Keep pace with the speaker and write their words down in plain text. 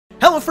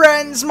Hello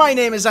friends, my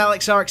name is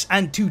AleXarcs,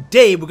 and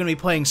today we're going to be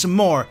playing some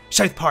more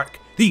South Park,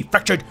 The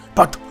Fractured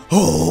But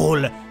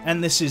Whole.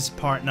 And this is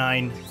part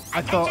 9.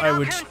 I thought I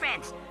would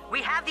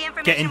we have the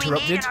information get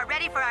interrupted. We need and are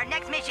ready for our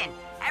next mission.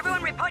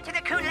 Everyone report to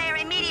the Coon Lair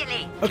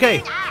immediately.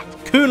 Okay,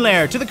 Coon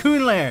Lair, to the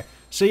Coon Lair.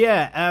 So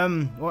yeah,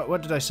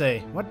 what did I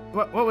say?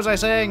 What was I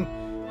saying?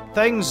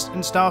 Things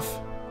and stuff.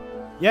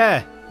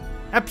 Yeah,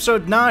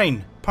 episode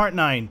 9, part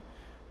 9.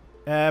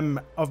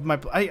 Of my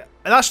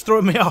that's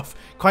throwing me off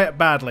quite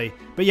badly,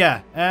 but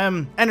yeah,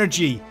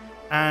 energy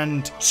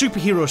and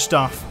superhero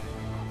stuff.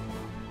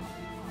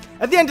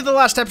 At the end of the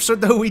last episode,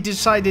 though, we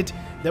decided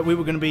that we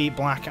were going to be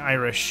Black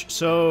Irish.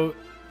 So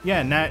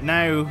yeah,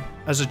 now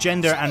as a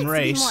gender and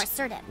race,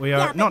 we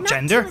are not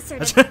gender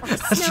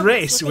as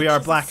race. We are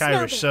Black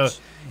Irish. So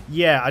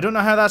yeah, I don't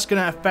know how that's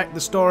going to affect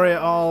the story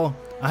at all.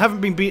 I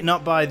haven't been beaten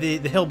up by the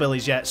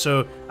hillbillies yet,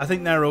 so I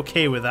think they're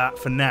okay with that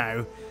for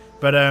now.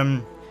 But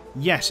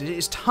yes, it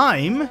is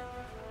time,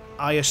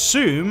 I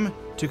assume,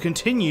 to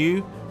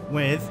continue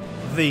with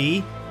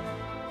the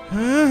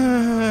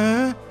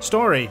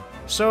story.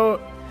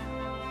 So,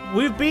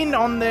 we've been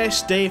on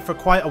this day for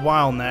quite a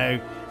while now.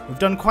 We've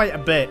done quite a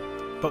bit,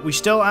 but we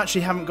still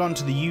actually haven't gone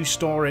to the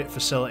U-Store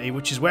facility,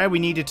 which is where we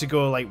needed to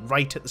go, like,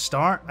 right at the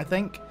start, I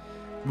think.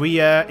 We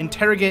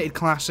interrogated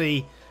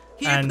Classy.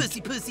 Here,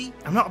 pussy.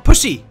 I'm not a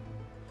pussy,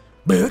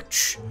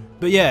 bitch.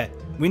 But yeah,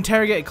 we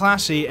interrogated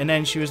Classy, and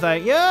then she was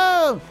like,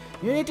 yo!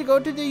 You need to go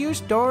to the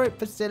U-Store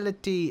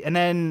facility, and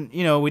then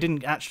we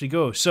didn't actually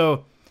go.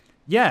 So,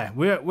 yeah,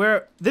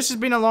 this has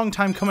been a long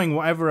time coming.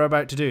 Whatever we're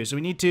about to do, so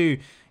we need to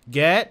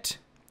get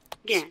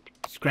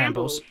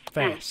scrambles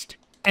fast.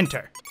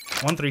 Enter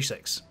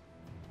 136.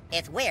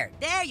 It's weird.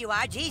 There you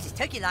are. Jesus,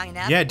 took you long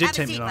enough. Yeah, it did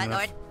take me long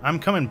enough. I'm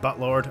coming,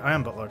 Buttlord. I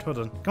am Buttlord. Hold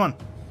on. Come on.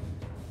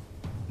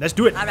 Let's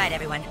do it. All right,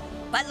 everyone.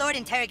 Buttlord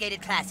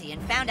interrogated Classy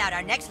and found out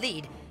our next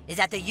lead is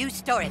at the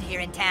U-Store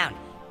here in town.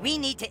 We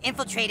need to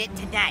infiltrate it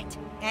tonight.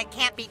 That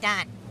can't be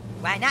done.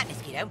 Why not,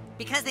 Mosquito?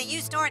 Because the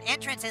U-Store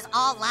entrance is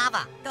all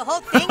lava. The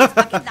whole thing is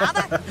fucking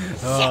lava?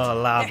 Oh,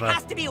 shit. lava. There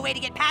has to be a way to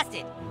get past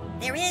it.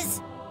 There is.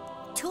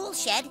 Tool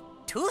Shed.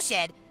 Tool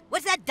Shed?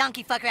 What's that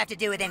donkey fucker have to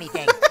do with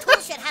anything? Tool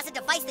Shed has a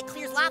device that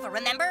clears lava,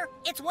 remember?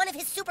 It's one of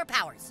his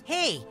superpowers.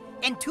 Hey,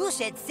 and Tool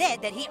Shed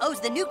said that he owes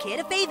the new kid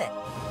a favor.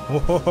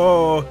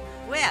 Whoa.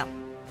 Well,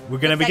 we're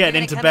going to be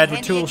getting into bed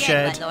with Tool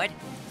Shed.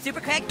 Super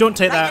Craig, don't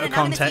take that out of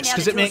context,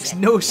 because it makes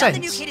no sense.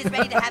 The new kid is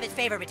ready to have his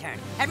favor returned.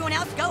 Everyone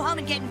else, go home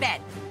and get in bed.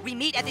 We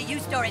meet at the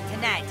U-Store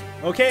tonight.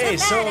 Okay,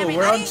 so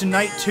we're on to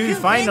night 2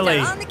 finally.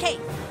 On the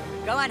case.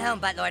 Go on home,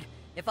 Buttlord.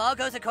 If all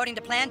goes according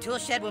to plan, Tool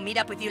Shed will meet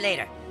up with you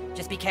later.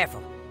 Just be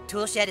careful.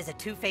 Tool Shed is a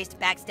two-faced,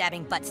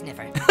 backstabbing butt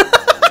sniffer.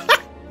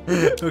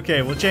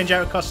 Okay, we'll change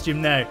our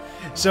costume now.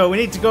 So we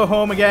need to go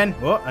home again.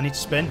 Oh, I need to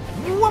spin.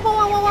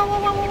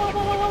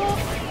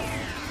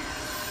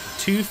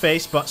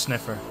 Two-faced butt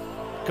sniffer.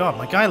 God,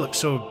 my guy looks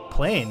so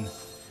plain.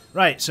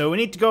 Right, so we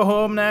need to go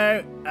home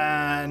now,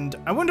 and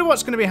I wonder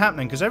what's going to be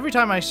happening, because every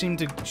time I seem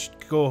to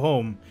go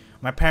home,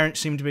 my parents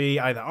seem to be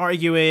either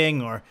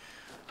arguing or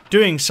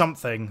doing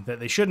something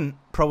that they shouldn't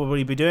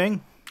probably be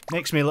doing.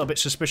 Makes me a little bit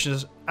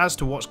suspicious as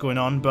to what's going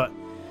on, but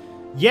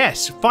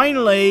yes,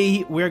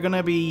 finally, we're going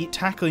to be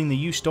tackling the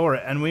U-Store,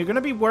 and we're going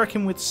to be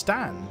working with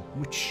Stan,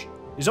 which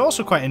is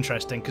also quite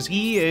interesting, because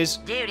he is...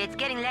 Dude, it's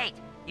getting late.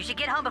 You should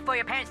get home before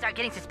your parents start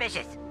getting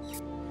suspicious.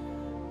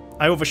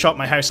 I overshot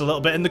my house a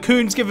little bit, and the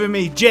coon's giving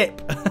me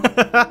jip.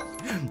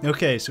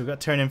 Okay, so we've got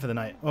to turn in for the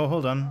night. Oh,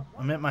 hold on.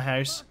 I'm at my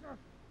house.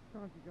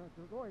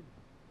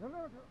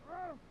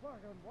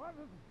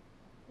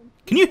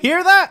 Can you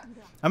hear that?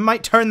 I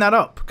might turn that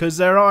up, because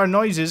there are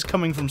noises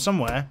coming from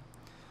somewhere.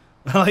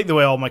 I like the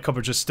way all my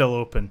cupboards are still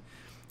open.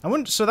 I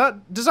wonder,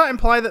 so does that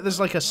imply that there's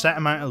like a set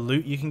amount of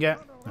loot you can get?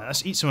 Right,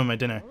 let's eat some of my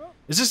dinner.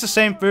 Is this the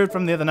same food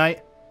from the other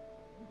night?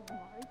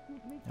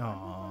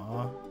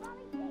 Aww.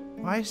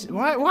 Why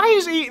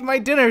is eating my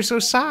dinner so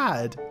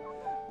sad?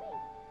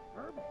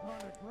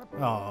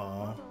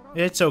 Aww.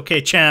 It's okay,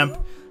 champ.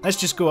 Let's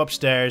just go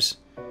upstairs.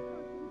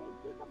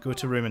 Go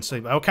to room and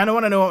sleep. I kind of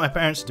want to know what my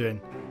parents are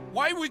doing.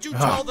 Why would you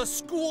tell the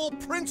school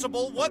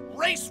principal what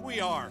race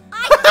we are?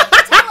 I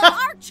didn't tell him,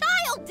 our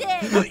child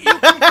did! But you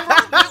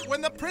confirmed it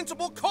when the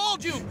principal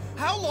called you.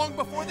 How long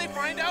before they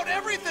find out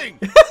everything?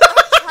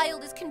 Our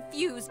child is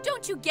confused,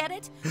 don't you get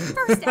it?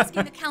 First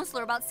asking the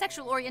counselor about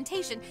sexual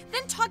orientation,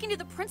 then talking to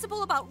the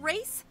principal about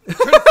race?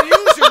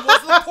 Confusion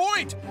was the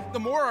point. The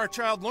more our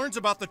child learns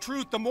about the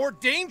truth, the more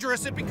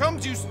dangerous it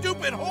becomes, you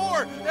stupid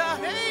whore.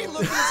 Hey,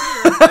 look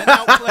who's here. And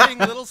out playing,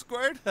 little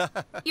squirt.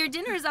 Your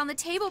dinner is on the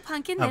table,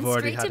 Pumpkin, I've then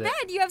already straight to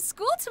had bed. You have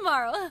school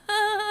tomorrow.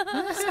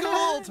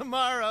 School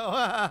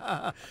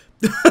tomorrow.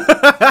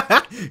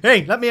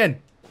 Hey, let me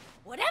in.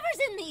 Whatever's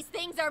in these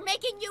things are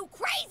making you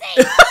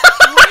crazy!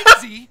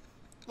 Crazy?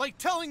 Like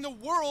telling the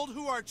world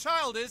who our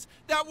child is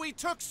that we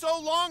took so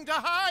long to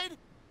hide?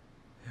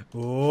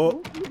 Oh.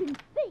 Don't even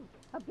think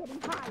of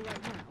getting high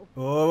right now.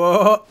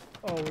 Oh.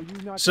 Oh, are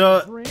you not So,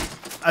 gonna drink?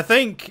 I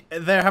think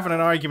they're having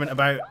an argument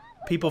about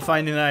people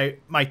finding out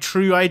my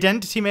true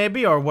identity,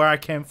 maybe, or where I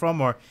came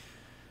from, or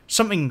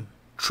something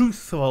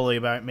truthfully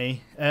about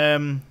me.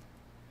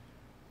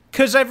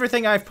 Because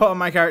everything I've put on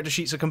my character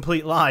sheet's a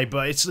complete lie,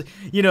 but it's,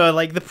 you know,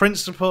 like the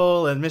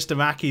principal and Mr.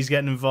 Mackey's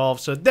getting involved,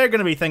 so they're going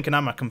to be thinking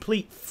I'm a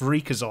complete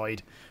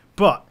freakazoid.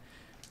 But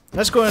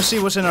let's go and see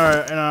what's in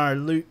our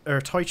loot, or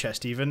toy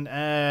chest even.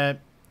 A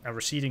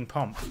receding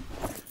pump.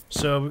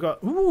 So we've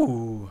got,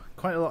 ooh,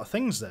 quite a lot of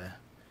things there.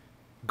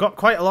 Got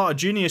quite a lot of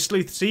junior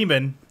sleuth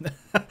semen.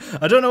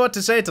 I don't know what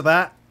to say to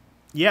that.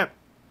 Yep,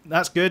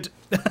 that's good.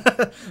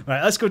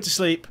 Right, let's go to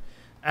sleep.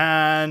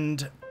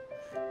 And...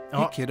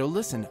 Hey, kiddo,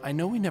 listen. I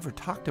know we never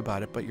talked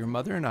about it, but your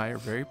mother and I are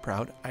very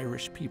proud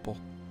Irish people.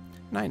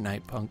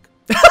 Night-night, punk.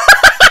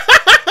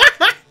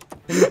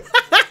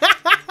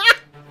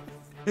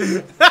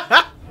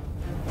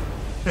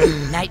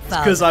 Night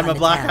falls because I'm on a the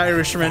black town.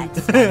 Irishman.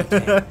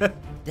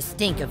 The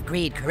stink of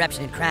greed,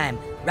 corruption, and crime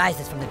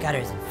rises from the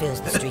gutters and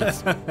fills the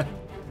streets.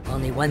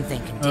 Only one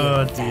thing can deal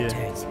with dear. fat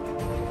turds.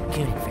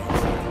 Coon and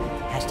friends.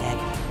 Hashtag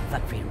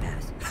fuck freedom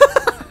pals.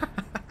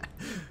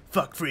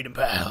 Fuck freedom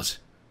pals.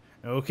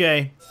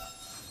 Okay.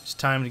 It's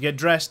time to get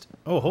dressed.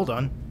 Oh, hold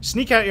on.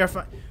 Sneak out your...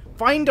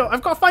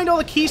 I've got to find all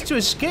the keys to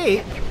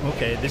escape.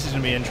 Okay, this is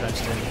going to be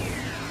interesting.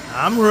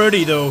 I'm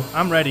ready, though.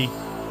 I'm ready.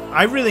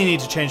 I really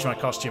need to change my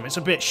costume. It's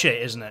a bit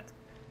shit, isn't it?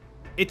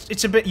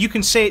 It's a bit... You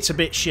can say it's a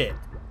bit shit.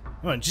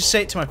 Come on, just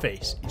say it to my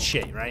face. It's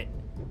shit, right?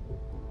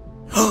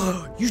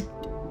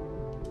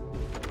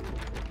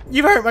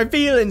 You've hurt my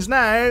feelings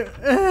now.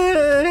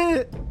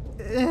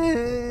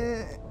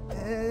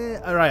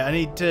 Alright, I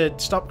need to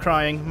stop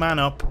crying, man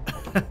up.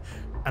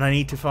 And I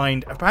need to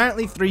find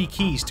apparently 3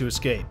 keys to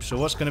escape. So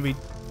what's going to be...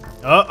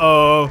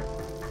 Uh-oh.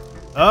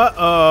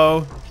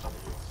 Uh-oh.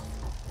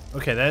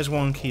 Okay, there's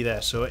 1 key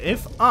there. So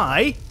if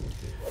I...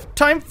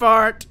 Time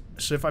fart.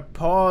 So if I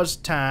pause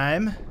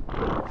time,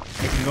 I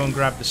can go and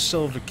grab the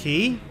silver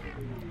key.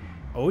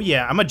 Oh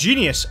yeah, I'm a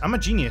genius. I'm a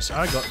genius.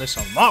 I got this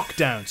on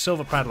lockdown.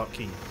 Silver padlock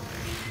key.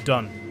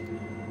 Done.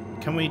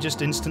 Can we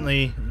just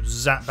instantly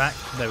zap back?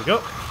 There we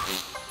go.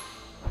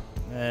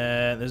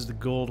 There's the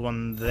gold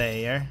one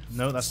there.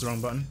 No, that's the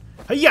wrong button.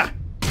 Hiya!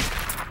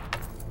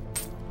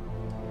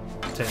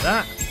 Take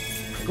that.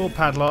 Gold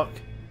padlock.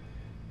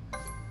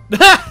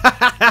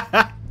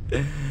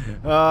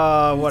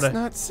 Oh, what It's a...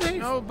 not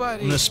safe.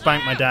 Nobody. I'm gonna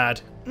spank my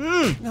dad.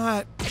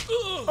 Not.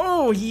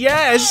 Oh,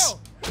 yes!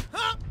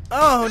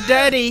 Oh,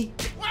 daddy!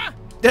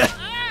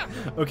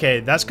 Okay,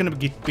 that's gonna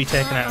be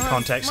taken out of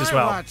context as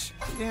well.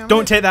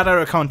 Don't take that out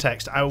of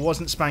context. I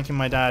wasn't spanking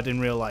my dad in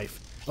real life.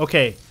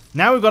 Okay,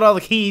 now we've got all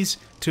the keys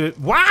to...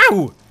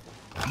 Wow!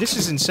 This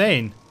is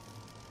insane.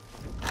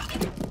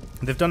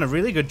 They've done a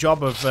really good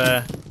job of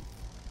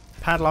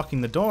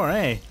padlocking the door,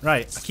 eh?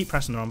 Right, I keep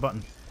pressing the wrong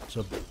button.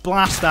 So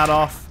blast that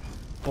off.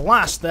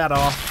 Blast that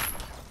off.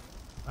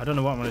 I don't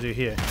know what I'm going to do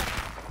here.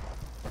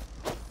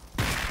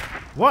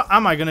 What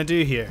am I going to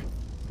do here?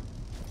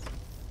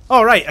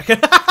 Oh, right.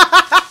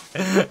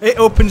 It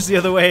opens the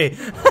other way.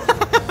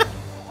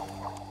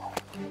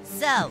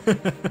 So,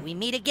 we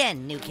meet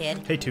again, new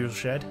kid. Hey,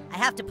 Toolshed. I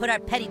have to put our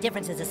petty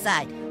differences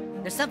aside.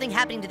 There's something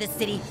happening to this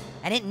city,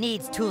 and it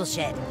needs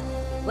Toolshed.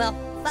 Well,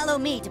 follow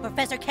me to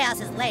Professor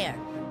Chaos's lair.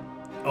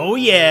 Oh,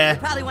 yeah. You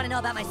probably want to know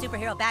about my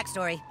superhero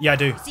backstory. Yeah, I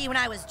do. See, when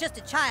I was just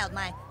a child,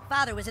 my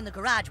father was in the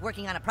garage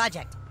working on a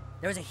project.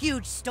 There was a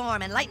huge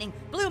storm, and lightning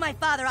blew my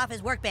father off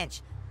his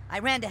workbench. I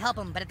ran to help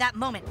him, but at that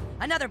moment,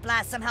 another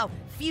blast somehow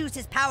fused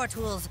his power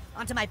tools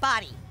onto my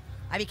body.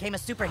 I became a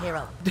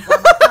superhero,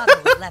 while my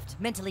father was left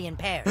mentally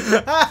impaired.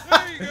 There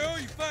you go,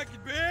 you fucking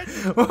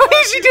bitch!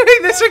 Why is he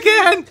doing this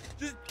again?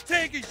 Just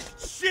take a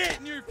shit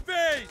in your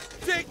face!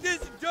 Take this,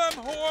 dumb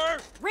whore!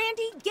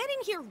 Randy, get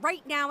in here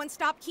right now and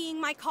stop keying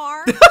my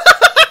car.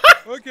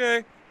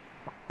 Okay.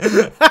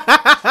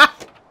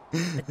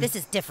 But this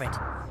is different.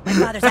 My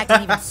father's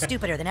acting even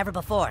stupider than ever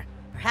before.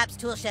 Perhaps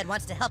Toolshed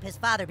wants to help his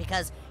father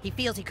because he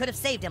feels he could have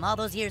saved him all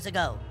those years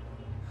ago.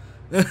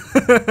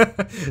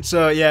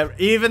 So, yeah,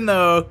 even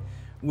though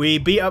we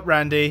beat up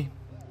Randy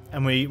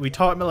and we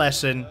taught him a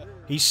lesson,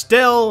 he's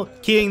still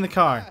keying the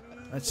car.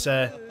 Let's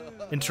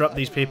interrupt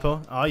these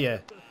people. Oh, yeah.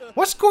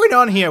 What's going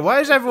on here?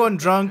 Why is everyone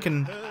drunk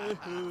and...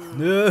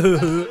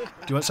 Do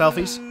you want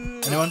selfies?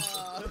 Anyone?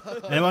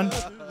 Anyone?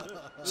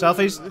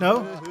 Selfies?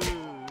 No?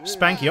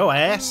 Spank your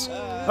ass.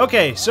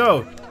 Okay,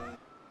 so...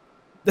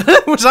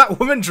 Was that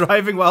woman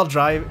driving while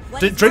driving?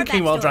 What is your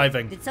Drinking while backstory?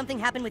 driving? Did something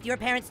happen with your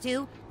parents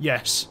too?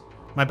 Yes.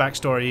 My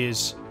backstory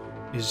is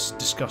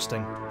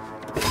disgusting.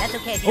 That's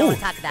okay if you don't want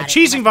to talk about a it.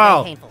 cheesing It must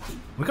vial. be very painful.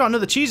 We got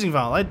another cheesing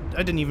vial. I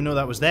didn't even know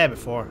that was there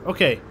before.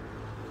 Okay.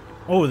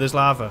 Oh, there's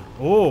lava.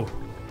 Oh.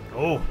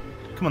 Oh.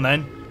 Come on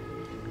then.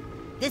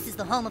 This is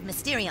the home of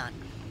Mysterion.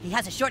 He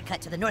has a shortcut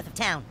to the north of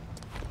town.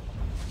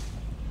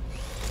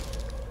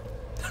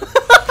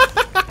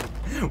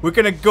 We're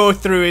gonna go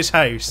through his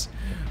house.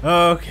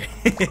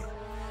 Okay.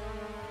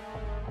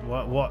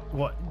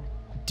 What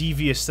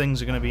devious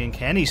things are gonna be in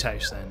Kenny's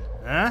house then?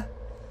 Huh?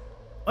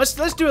 Let's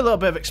do a little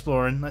bit of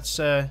exploring. Let's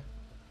okay,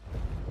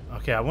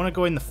 I wanna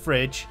go in the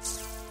fridge.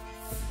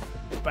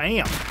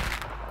 Bam!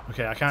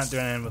 Okay, I can't do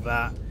anything with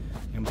that.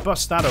 I can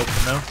bust that open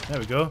though. There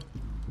we go.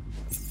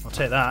 I'll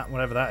take that,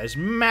 whatever that is.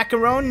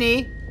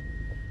 Macaroni!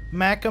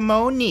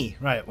 Macaroni!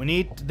 Right, we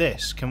need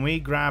this. Can we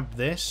grab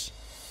this?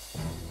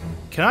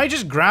 Can I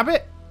just grab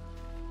it?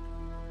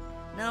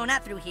 No,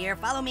 not through here.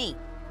 Follow me.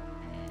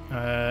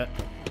 Yeah,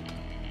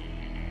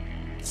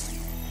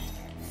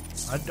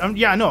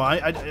 no,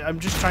 I'm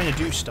just trying to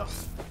do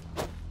stuff.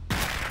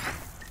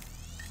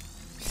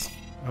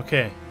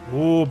 Okay.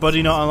 Oh,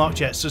 buddy not unlocked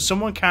yet. So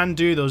someone can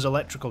do those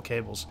electrical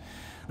cables.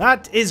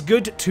 That is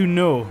good to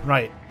know.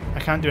 Right. I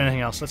can't do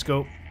anything else. Let's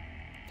go.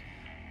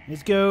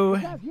 Let's go.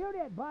 You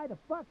didn't buy the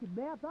fucking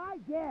map. I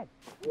did.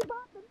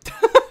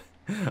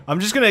 I'm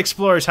just going to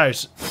explore his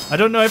house. I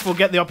don't know if we'll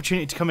get the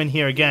opportunity to come in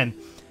here again.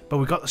 But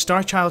we've got the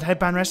Star Child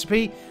headband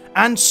recipe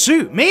and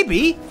suit.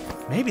 Maybe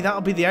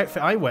that'll be the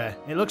outfit I wear.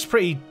 It looks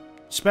pretty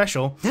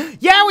special.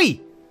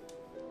 Yowie!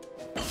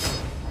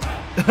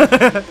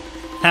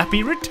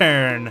 Happy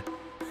return.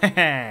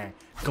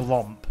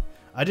 Glomp.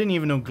 I didn't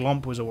even know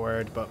glomp was a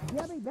word, but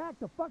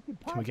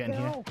can we get in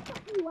here?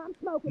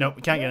 Nope,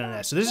 we can't get in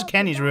there. So this is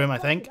Kenny's room, I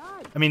think.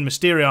 I mean,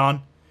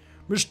 Mysterion.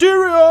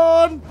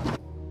 Mysterion!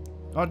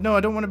 Oh, no, I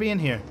don't want to be in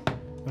here.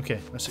 Okay,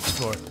 let's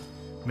explore.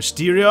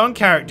 Mysterion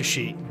character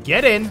sheet.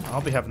 Get in.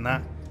 I'll be having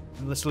that.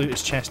 Let's loot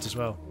his chest as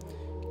well.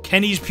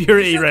 Kenny's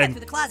purity ring.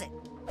 Through the closet.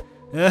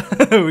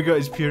 We got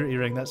his purity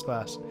ring. That's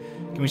class.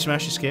 Can we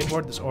smash his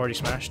skateboard? That's already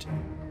smashed.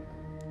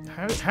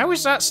 How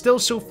is that still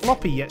so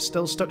floppy yet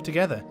still stuck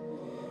together?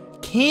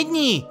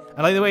 Kenny!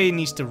 I like the way he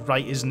needs to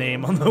write his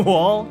name on the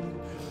wall.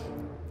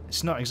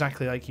 It's not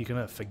exactly like you're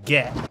gonna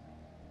forget.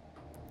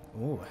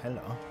 Oh,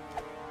 hello.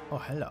 Oh,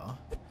 hello.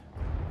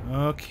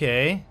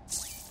 Okay.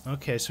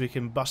 Okay, so we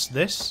can bust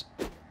this.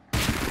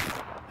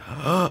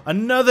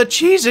 Another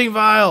cheesing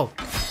vial!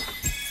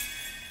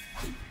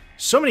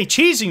 So many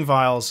cheesing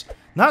vials.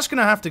 That's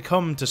gonna have to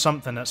come to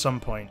something at some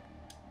point.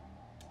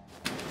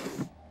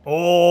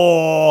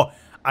 Oh,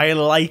 I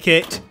like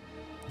it.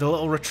 The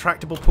little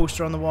retractable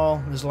poster on the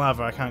wall. There's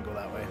lava. I can't go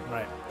that way.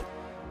 Right.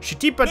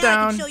 Shatipa now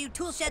down. I can show you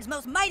Toolshed's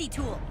most mighty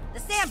tool,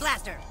 the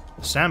Sandblaster.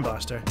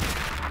 Sandblaster.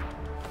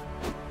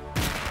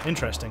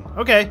 Interesting.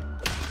 Okay.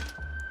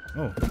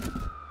 Oh.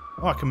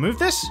 Oh, I can move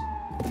this?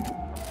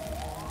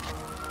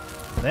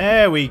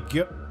 There we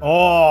go.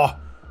 Oh.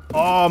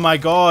 Oh my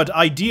god.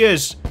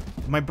 Ideas.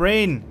 My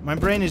brain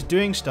is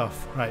doing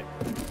stuff. Right.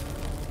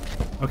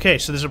 Okay,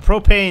 so there's a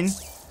propane.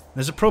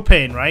 There's a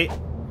propane, right?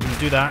 We're gonna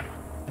do that.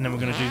 And then we're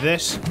gonna do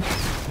this. And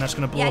that's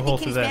gonna blow a hole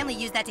through there. Yeah, I think Kenny's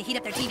family used that to heat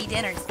up their TV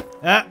dinners.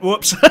 Ah,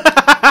 whoops.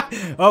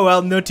 Oh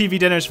well, no TV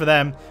dinners for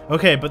them.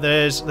 Okay, but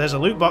there's a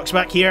loot box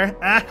back here.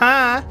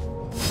 Aha!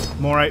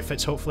 More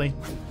outfits, hopefully.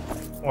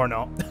 Or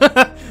not.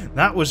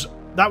 That was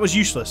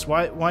useless.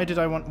 Why would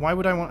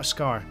I want a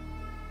scar?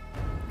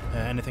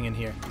 Anything in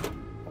here?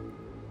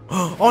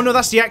 Oh no,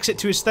 that's the exit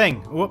to his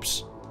thing.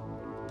 Whoops.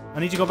 I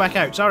need to go back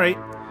out. Sorry.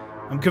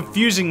 I'm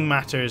confusing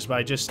matters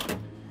by just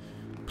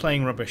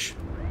playing rubbish.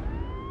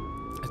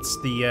 It's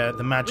the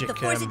magic. With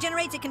the force it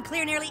generates, it can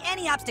clear nearly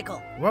any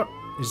obstacle. What?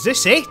 Is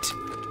this it?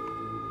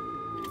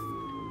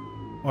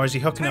 Or is he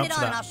hooking Turn up it to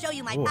on that? and I'll show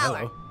you my Oh, power.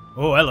 hello.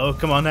 Oh, hello.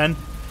 Come on then.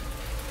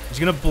 He's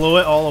gonna blow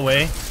it all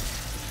away.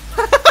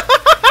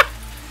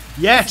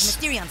 Yes.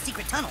 Mysterion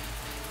secret tunnel.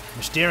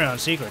 Mysterion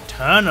secret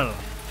tunnel.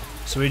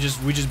 So we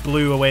just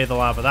blew away the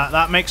lava.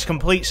 That makes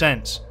complete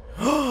sense.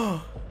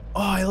 Oh,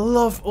 I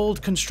love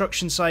old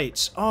construction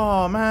sites.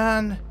 Oh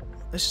man,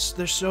 they're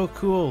so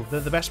cool. They're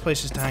the best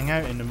places to hang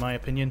out in my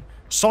opinion.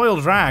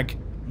 Soiled rag.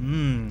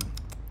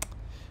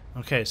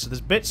 Okay, so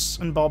there's bits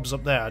and bobs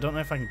up there. I don't know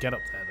if I can get up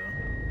there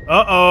though.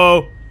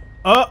 Uh-oh.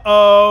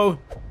 Uh-oh.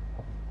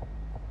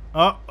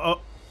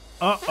 Uh-oh.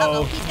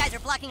 Uh-oh. These guys are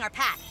blocking our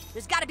path.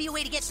 There's got to be a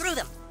way to get through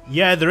them.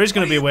 Yeah, there is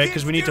going to be a way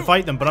because we need to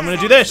fight them, but I'm going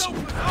to do this. All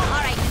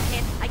right, you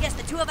kid. I guess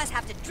the two of us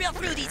have to drill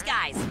through these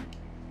guys.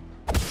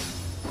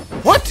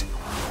 What?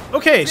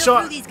 Okay, Drill so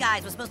through these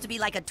guys was supposed to be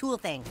like a tool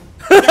thing.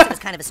 I guess it was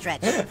kind of a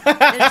stretch. There's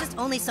just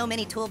only so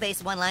many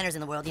tool-based one-liners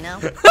in the world, you know?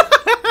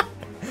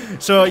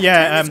 so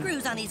yeah, Turn the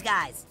screws on these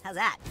guys. How's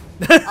that?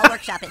 I'll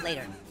workshop it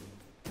later.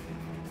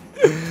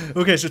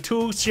 Okay, so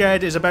Tool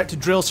Shed is about to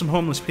drill some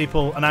homeless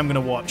people, and I'm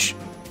gonna watch.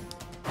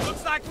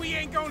 Looks like we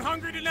ain't going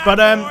hungry tonight, But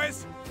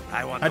boys.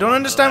 I don't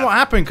understand what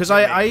happened because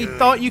I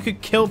thought you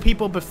could kill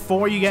people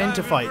before you get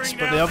into fights,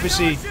 but they've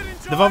obviously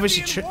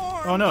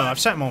oh no, I've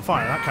set them on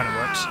fire. That kind of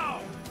works.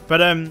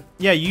 But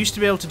yeah, you used to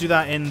be able to do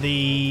that in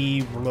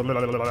the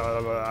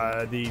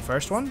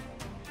first one.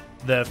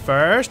 The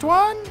first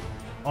one?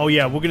 Oh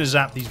yeah, we're gonna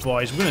zap these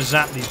boys. We're gonna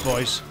zap these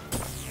boys.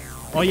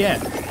 Oh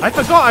yeah, I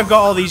forgot I've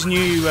got all these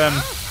new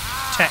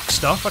tech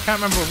stuff. I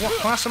can't remember what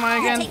class am I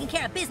You're again? taking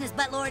care of business,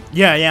 Buttlord.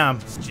 Yeah, yeah.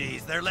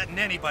 Jeez, they're letting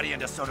anybody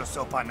into Soda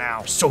Sopa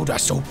now. Soda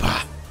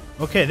Sopa.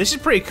 Okay, this is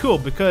pretty cool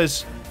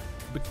because.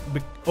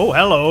 Oh,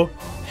 hello,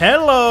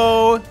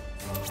 hello,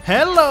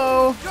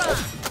 hello.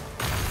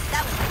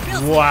 That was the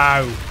drill.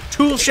 Wow,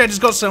 Tool Shed has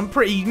got some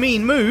pretty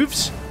mean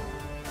moves.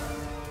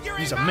 You're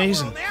He's in my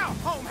amazing. world now,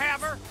 home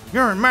haver.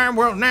 You're in my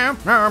world now.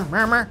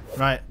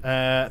 Right,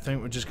 I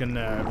think we're just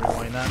gonna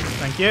rewind that.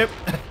 Thank you.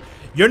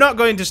 You're not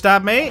going to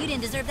stab You me.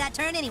 didn't deserve that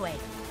turn anyway.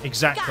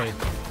 Exactly.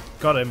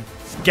 Got him.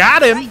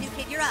 Got him! Right, new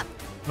kid, you're up.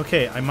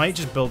 Okay, I might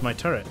just build my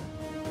turret.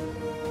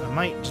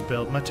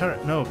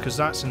 No, because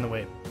that's in the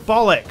way.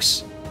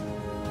 Bollocks!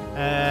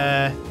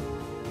 I'm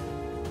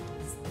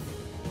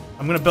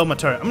gonna build my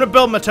turret. I'm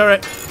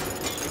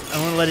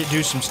gonna let it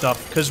do some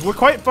stuff. Because we're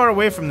quite far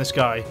away from this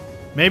guy.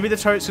 Maybe the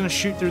turret's gonna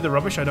shoot through the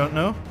rubbish, I don't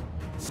know.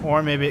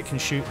 Or maybe it can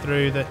shoot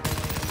through the...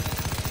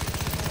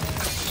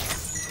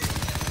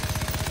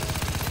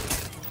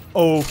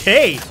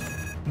 Okay!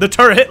 The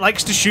turret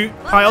likes to shoot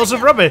piles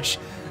of rubbish!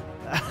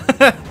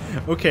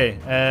 Okay,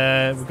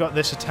 we've got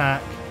this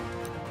attack.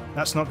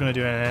 That's not going to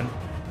do anything.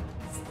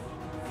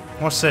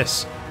 What's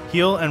this?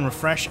 Heal and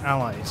refresh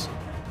allies.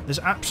 There's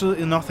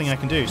absolutely nothing I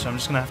can do, so I'm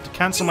just going to have to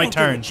cancel my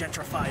turn.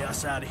 Gentrify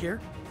us out of here.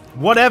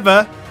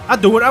 Whatever! I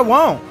do what I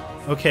want!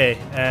 Okay,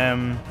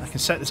 I can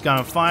set this guy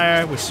on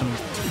fire with some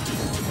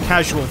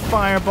casual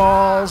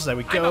fireballs. There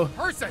we go.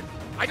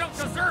 I don't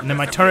deserve And then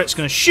my turret's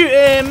going to shoot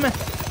him!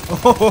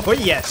 Oh,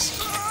 yes!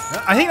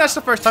 I think that's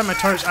the first time my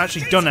turret's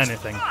actually done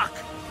anything.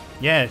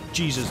 Yeah,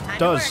 Jesus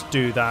does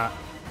do that.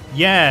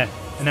 Yeah,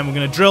 and then we're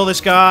going to drill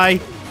this guy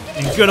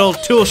in good old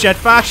toolshed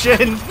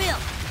fashion.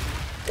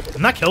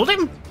 And that killed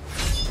him?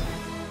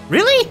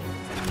 Really?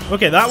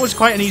 Okay, that was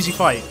quite an easy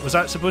fight. Was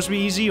that supposed to be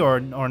easy or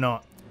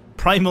not?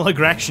 Primal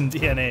aggression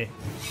DNA.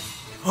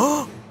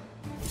 Oh!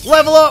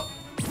 Level up!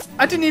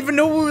 I didn't even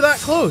know we were that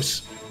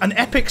close. An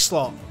epic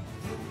slot.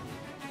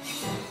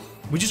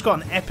 We just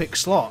got an epic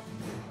slot.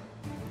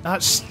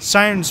 That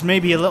sounds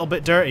maybe a little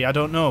bit dirty, I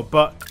don't know,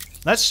 but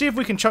let's see if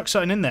we can chuck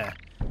something in there.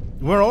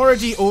 We're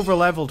already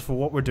over-leveled for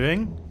what we're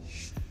doing.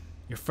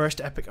 Your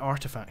first epic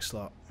artifact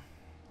slot.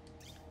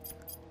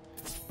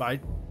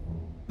 But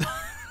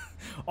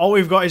all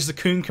we've got is the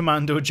Coon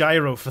Commando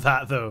gyro for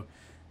that, though.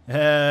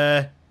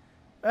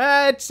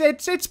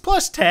 It's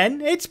plus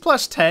 10. It's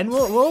plus 10.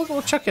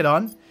 We'll chuck it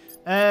on.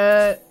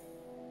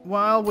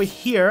 While we're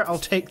here, I'll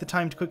take the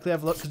time to quickly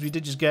have a look because we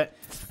did just get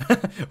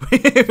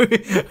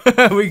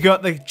we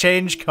got the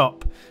change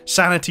cup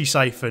sanity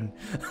siphon.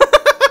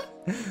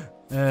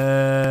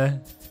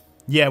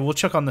 Yeah, we'll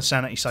chuck on the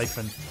sanity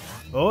siphon.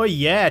 Oh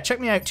yeah, check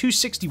me out,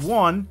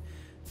 261.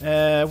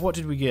 What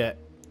did we get?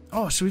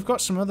 Oh, so we've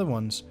got some other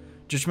ones.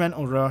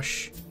 Judgmental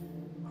rush.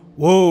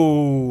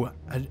 Whoa,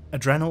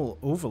 adrenal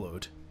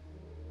overload.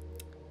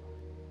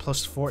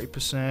 Plus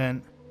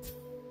 40%.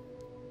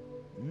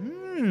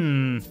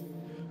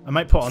 I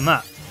might put on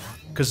that,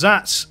 because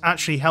that's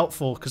actually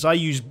helpful, because I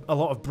use a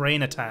lot of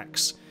brain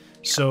attacks.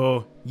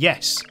 So,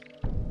 yes.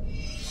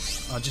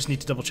 I just need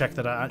to double check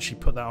that I actually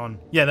put that on.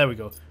 Yeah, there we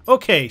go.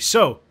 Okay,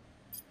 so.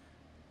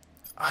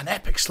 An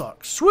epic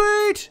slot.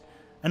 Sweet!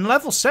 And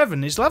level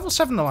 7. Is level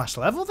 7 the last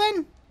level,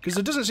 then? Because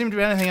there doesn't seem to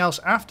be anything else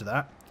after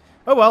that.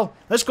 Oh well,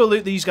 let's go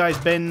loot these guys'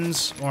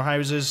 bins, or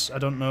houses. I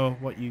don't know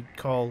what you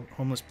call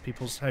homeless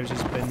people's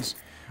houses, bins.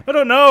 I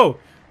don't know!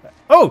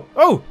 Oh!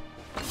 Oh!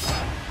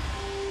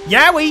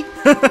 Yowie!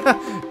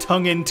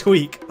 Tongue in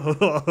tweak.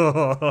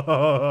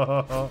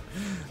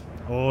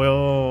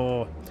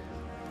 Oh.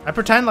 I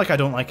pretend like I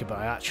don't like it, but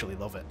I actually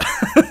love it.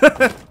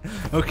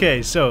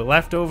 Okay, so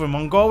leftover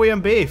Mongolian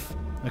beef.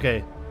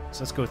 Okay, so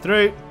let's go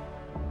through.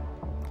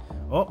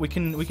 Oh, we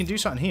can do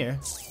something here.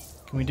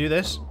 Can we do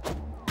this?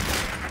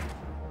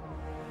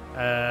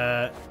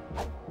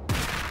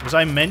 Was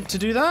I meant to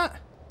do that?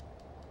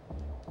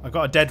 I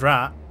got a dead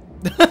rat.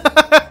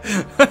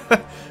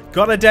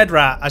 Got a dead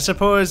rat. I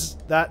suppose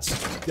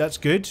that's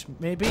good,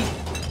 maybe?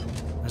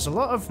 There's a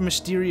lot of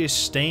mysterious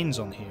stains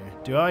on here.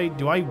 Do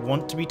I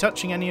want to be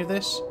touching any of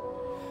this?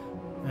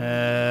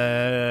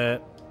 I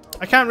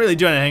can't really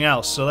do anything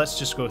else, so let's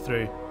just go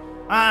through.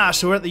 Ah,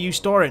 so we're at the U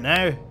store it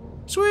now.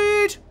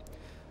 Sweet!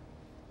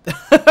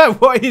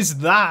 What is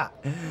that?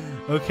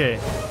 Okay.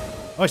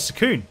 Oh, it's the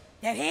coon.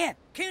 They're here.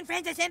 Coon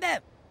friends assemble.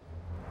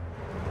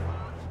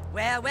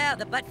 Well,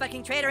 the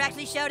butt-fucking traitor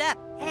actually showed up.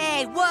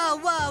 Hey,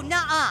 whoa,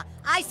 nuh-uh.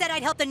 I said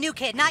I'd help the new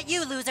kid, not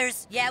you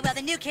losers. Yeah, well,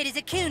 the new kid is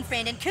a coon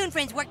friend, and coon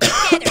friends work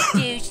together,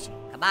 douche.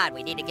 Come on,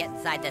 we need to get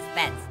inside this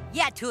fence.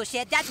 Yeah,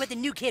 Toolshed, that's what the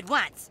new kid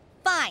wants.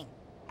 Fine.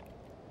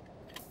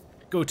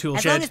 Go,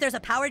 Toolshed. As long as there's a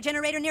power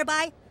generator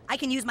nearby, I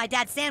can use my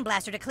dad's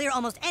sandblaster to clear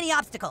almost any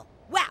obstacle.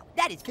 Wow,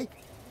 that is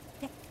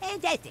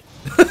fantastic.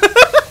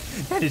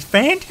 That is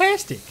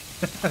fantastic.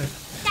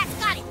 That's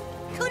got it.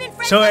 Coon and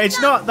friends. So it's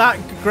not that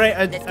great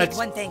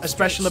a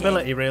special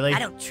ability, really. I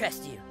don't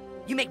trust you.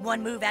 You make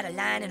one move out of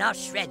line and I'll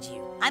shred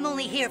you. I'm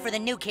only here for the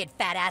new kid,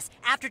 fat ass.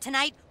 After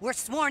tonight, we're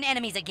sworn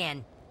enemies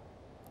again.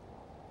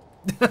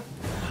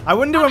 I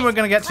wonder when we're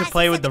going to get to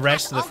play with the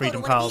rest of the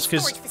Freedom Pals,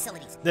 because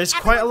there's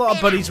quite a lot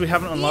of buddies we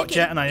haven't unlocked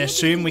yet, and I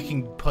assume we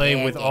can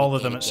play with all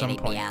of them at some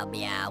point. Meow,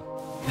 meow.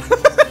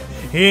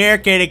 Here,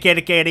 kitty,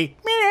 kitty, kitty.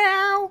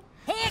 Meow.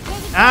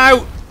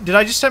 Ow! Did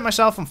I just set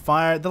myself on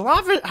fire? The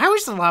lava... How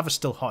is the lava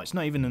still hot? It's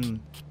not even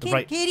in the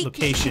right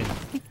location.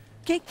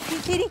 Kitty.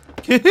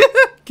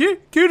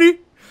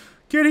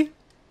 Kitty.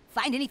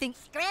 Find anything...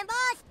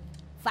 Scrambles?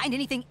 Find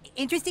anything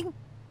interesting?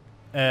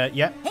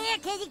 Yeah. Here,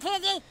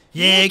 kitty.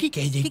 Yeah,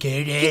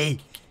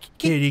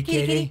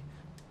 kitty.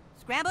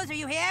 Scrambles, are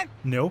you here?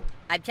 No.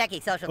 I'm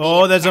checking social media.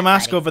 Oh, there's a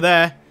mask over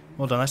there.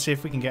 Hold on, let's see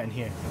if we can get in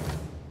here.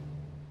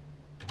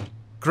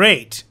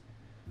 Great.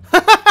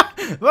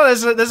 Well,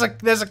 there's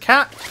a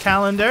cat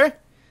calendar.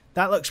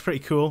 That looks pretty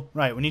cool.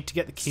 Right, we need to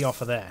get the key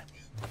off of there.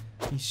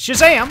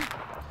 Shazam!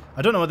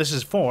 I don't know what this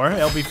is for.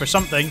 It'll be for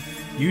something.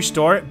 You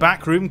store it.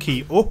 Back room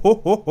key. Oh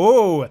ho ho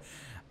ho!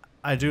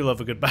 I do love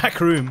a good back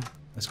room.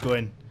 Let's go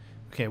in.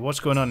 Okay, what's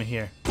going on in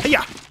here?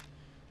 Hiya!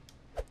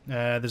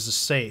 There's a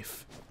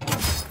safe.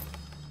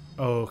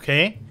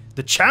 Okay.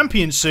 The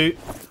champion suit.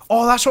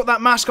 Oh, that's what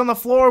that mask on the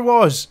floor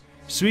was.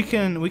 So we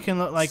can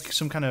look like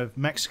some kind of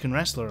Mexican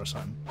wrestler or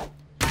something.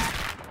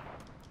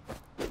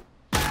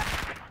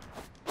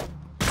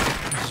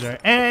 Is there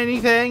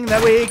anything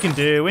that we can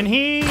do in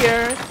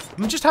here?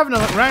 I'm just having a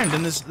look around,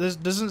 and there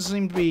doesn't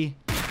seem to be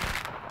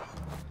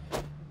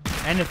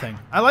anything.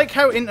 I like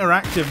how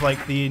interactive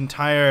like the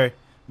entire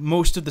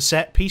most of the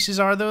set pieces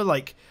are, though.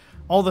 Like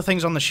all the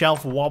things on the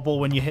shelf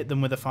wobble when you hit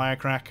them with a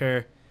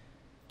firecracker.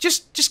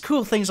 Just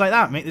cool things like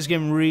that make this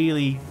game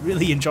really,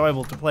 really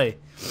enjoyable to play.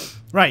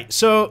 Right,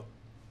 so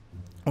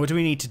what do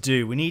we need to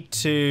do? We need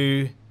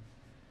to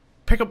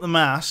pick up the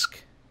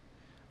mask,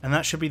 and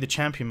that should be the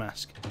champion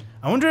mask.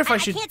 I wonder if I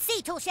should... I can't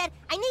see, Toolshed.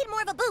 I need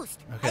more of a boost.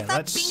 Okay, I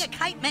thought being a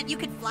kite meant you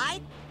could fly.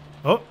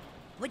 Oh.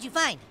 What'd you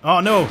find? Oh,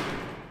 no.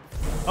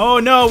 Oh,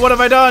 no, what have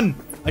I done?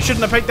 I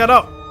shouldn't have picked that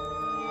up.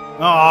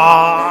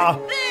 Ah.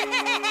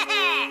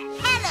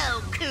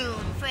 Hello, coon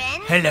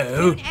friend.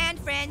 Hello. Coon and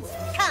friends.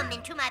 Come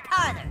into my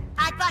parlor.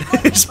 I bought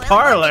more His people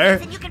parlor?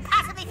 than you can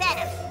possibly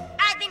fathom.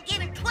 I've been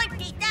given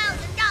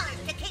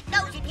 $20,000 to keep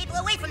nosy people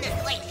away from this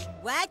place.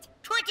 What?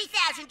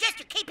 20,000 just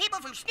to keep people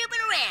from snooping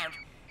around.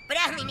 But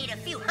I only need a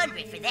few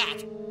hundred for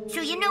that. So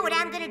you know what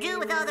I'm gonna do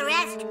with all the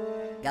rest?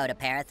 Go to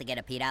Paris to get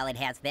a pedal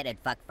enhancement and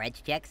fuck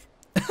French chicks?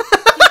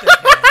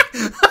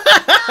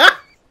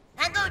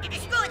 I'm going to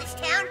destroy this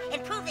town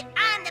and prove that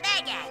I'm the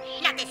bad guy,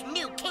 not this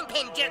new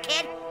kingpin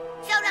jerkhead.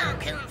 So long,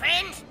 coon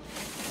friends.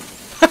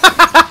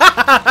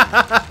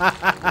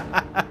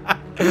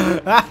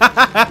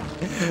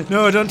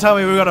 No, don't tell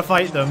me we gotta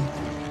fight them.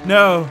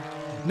 No.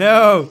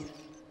 No.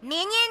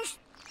 Minions?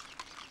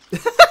 No,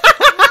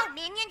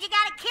 minions, you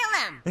gotta kill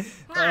them.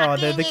 Oh,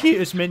 they're the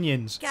cutest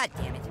minions. God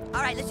damn it.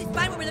 Alright, let's just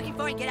find what we're looking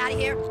for and get out of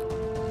here.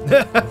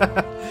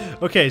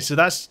 Okay, so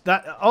that's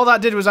that. All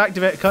that did was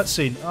activate a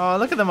cutscene. Oh,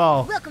 look at them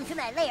all. Welcome to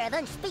my lair of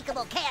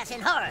unspeakable chaos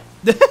and horror.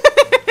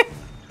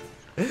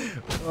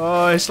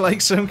 Oh, it's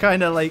like some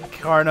kind of like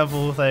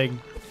carnival thing.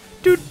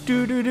 Do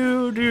do do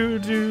do do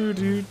do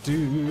do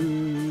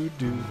do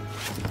do.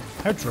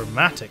 How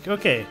dramatic.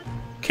 Okay,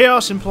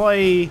 Chaos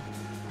Employee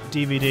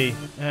DVD.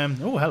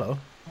 Oh, hello.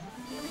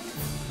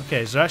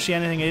 Okay, is there actually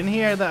anything in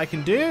here that I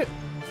can do?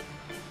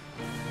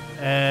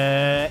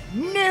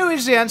 No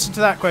is the answer to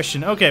that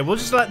question. Okay, we'll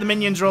just let the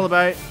minions roll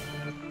about.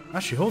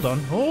 Actually, hold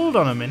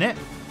on a minute.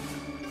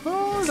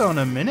 Hold on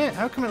a minute.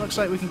 How come it looks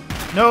like we can...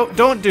 No,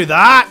 don't do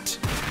that!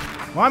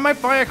 Why am I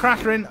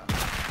firecrackering?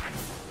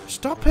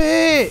 Stop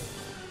it!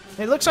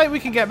 It looks like we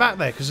can get back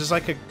there, because there's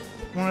like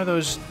one of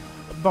those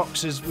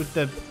boxes with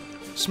the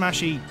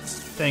smashy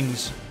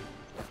things.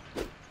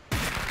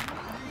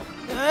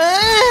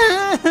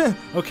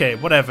 Okay,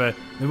 whatever.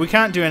 We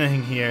can't do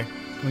anything here.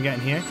 Can we get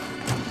in here?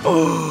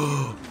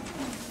 Oh!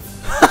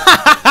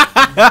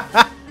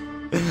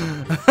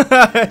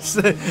 it's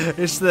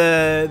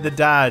the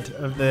dad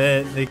of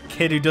the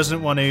kid who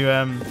doesn't want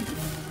to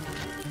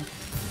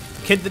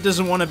kid that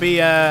doesn't want to be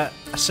a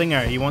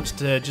singer. He wants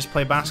to just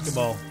play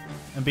basketball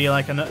and be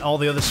like all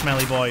the other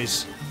smelly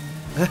boys.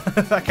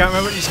 I can't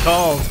remember what he's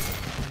called.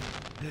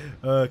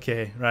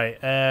 Okay, right.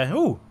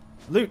 Ooh,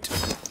 loot.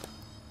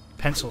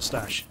 Pencil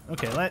stash.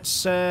 Okay, let's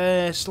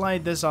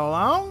slide this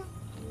along.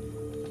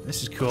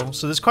 This is cool.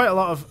 So there's quite a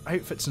lot of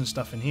outfits and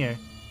stuff in here.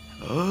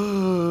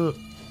 Oh,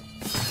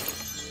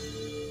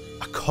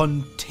 a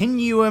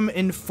Continuum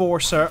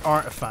Enforcer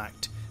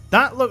artifact.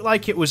 That looked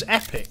like it was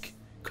epic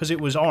because it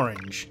was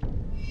orange.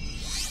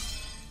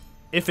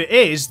 If it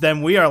is,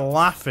 then we are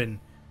laughing.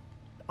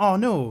 Oh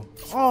no!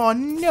 Oh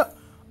no!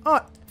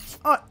 Oh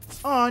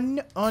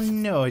no! Oh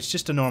no! It's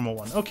just a normal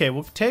one. Okay,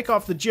 we'll take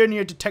off the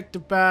Junior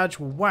Detective badge.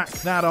 We'll whack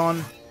that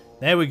on.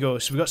 There we go.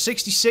 So we got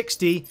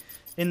 60/60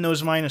 in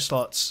those minor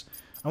slots.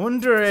 I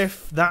wonder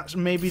if that's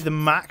maybe the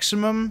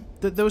maximum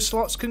that those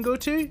slots can go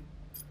to?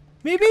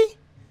 Maybe?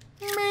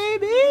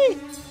 Maybe?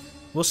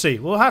 We'll see.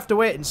 We'll have to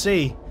wait and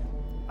see.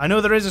 I know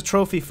there is a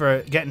trophy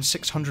for getting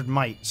 600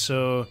 might,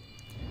 so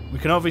we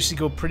can obviously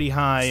go pretty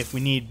high if we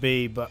need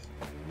be, but...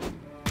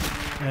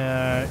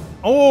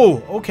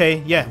 oh!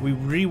 Okay, yeah, we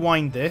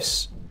rewind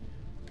this.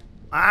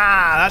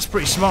 Ah, that's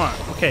pretty smart.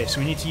 Okay, so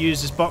we need to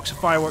use this box of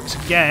fireworks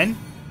again.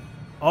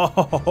 Oh,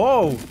 ho, ho,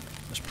 ho.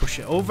 Let's push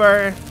it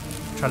over.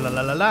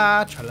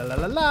 Tra-la-la-la-la,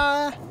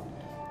 tra-la-la-la-la.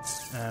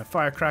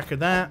 Firecracker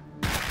that.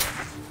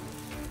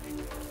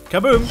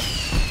 Kaboom!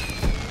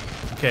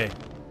 Okay.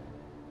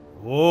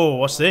 Whoa,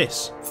 what's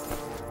this?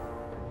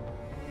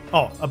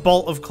 Oh, a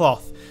bolt of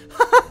cloth.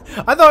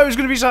 I thought it was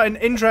going to be something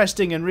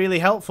interesting and really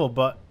helpful,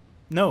 but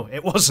no,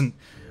 it wasn't.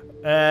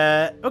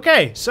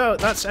 Okay, so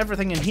that's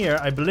everything in here,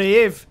 I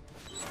believe.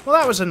 Well,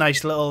 that was a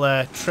nice little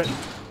trip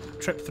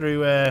trip through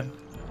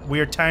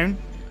Weird Town.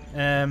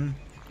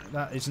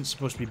 That isn't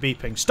supposed to be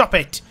beeping. Stop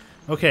it!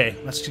 Okay,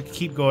 let's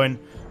keep going.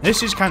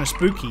 This is kind of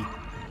spooky.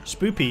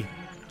 Spoopy.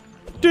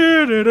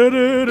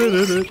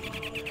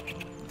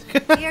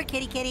 Here,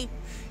 kitty kitty.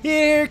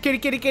 Here, kitty,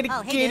 kitty, kitty,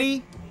 Oh, hey,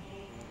 kitty.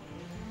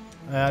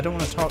 I don't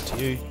want to talk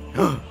to you.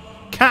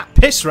 Cat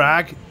piss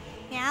rag.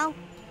 Meow.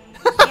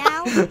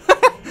 Meow.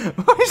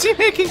 Why is he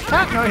making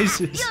cat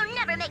noises? You'll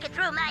never make it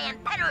through my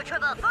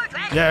impenetrable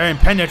fortress. Your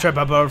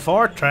impenetrable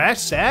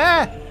fortress,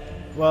 eh?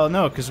 Well,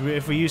 no, because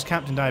if we use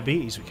Captain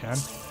Diabetes, we can.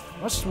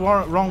 What's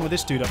wrong with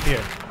this dude up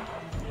here?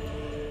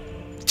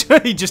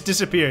 He just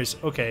disappears.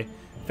 Okay,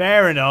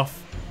 fair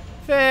enough.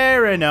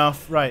 Fair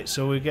enough. Right,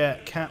 so we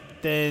get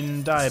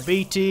Captain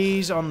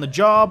Diabetes on the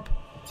job.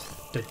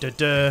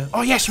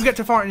 Oh yes, we get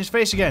to fart in his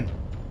face again.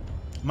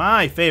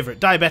 My favourite,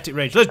 diabetic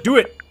rage. Let's do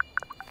it.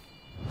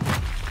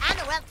 I'm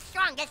the world's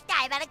strongest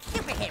diabetic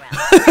superhero.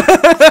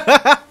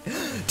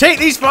 Take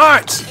these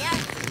farts.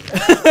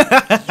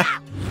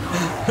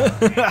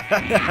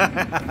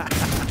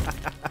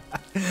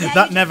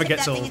 That never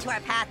gets old. Into our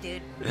path,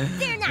 dude.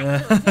 They're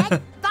not cool,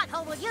 Ted.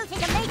 Butthole will use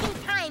his amazing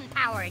time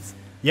powers.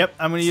 Yep,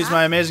 I'm going to use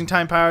my amazing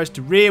time powers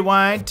to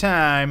rewind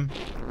time.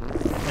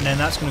 And then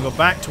that's going to go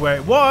back to where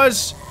it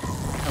was.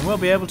 And we'll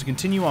be able to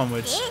continue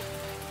onwards.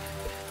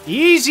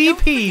 Easy Don't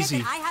forget peasy.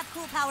 that I have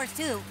cool powers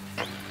too.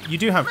 You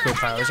do have cool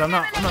powers. I'm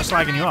not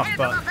slagging you off,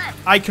 but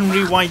I can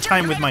rewind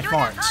time with my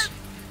farts.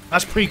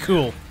 That's pretty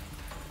cool.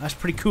 That's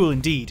pretty cool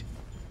indeed.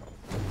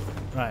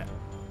 Right.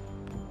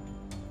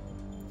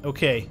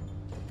 Okay.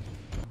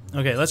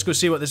 Okay, let's go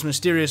see what this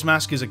mysterious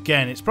mask is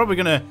again. It's probably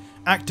going to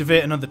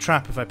activate another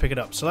trap if I pick it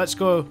up. So let's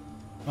go...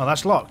 Oh,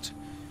 that's locked.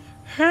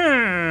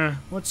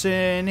 What's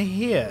in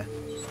here?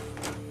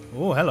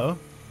 Oh, hello.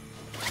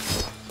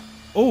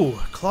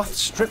 Oh, cloth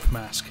strip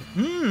mask.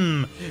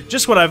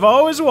 Just what I've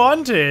always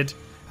wanted.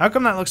 How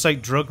come that looks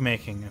like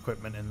drug-making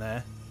equipment in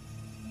there?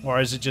 Or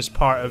is it just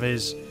part of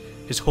his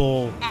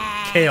whole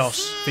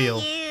chaos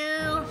feel?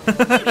 You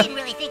didn't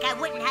really think I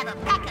wouldn't have a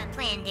backup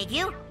plan, did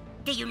you?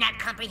 Do you not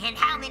comprehend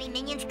how many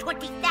minions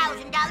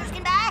 $20,000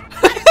 can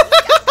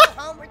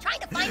buy? We're trying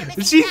to find a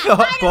missing Has he cat. not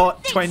I don't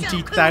bought think so,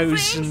 20,000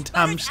 Actually, if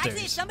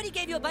hamsters? somebody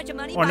gave you a bunch of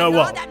money, Or by no,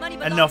 law, what? that money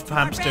belongs Enough to our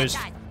hamsters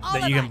franchise. All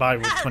that of you can us. buy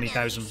with Oh,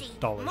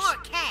 $20,000. more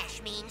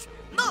cash means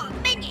more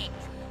minions.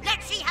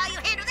 Let's see how you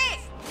handle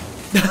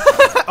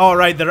this.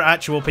 Alright, they're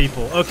actual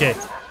people. Okay.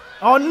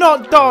 Oh,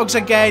 not dogs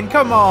again!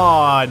 Come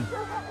on!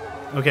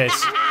 Okay,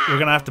 so we're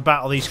gonna have to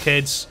battle these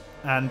kids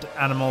and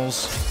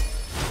animals.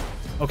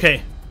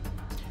 Okay.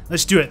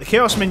 Let's do it. The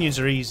Chaos Minions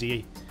are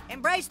easy.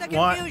 Embrace the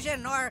What?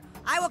 confusion, or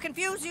I will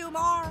confuse you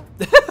more.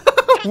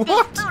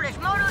 What? Foolish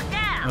mortals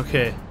down.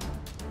 Okay.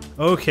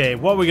 Okay,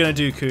 what are we gonna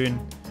do, Coon?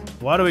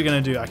 What are we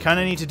gonna do? I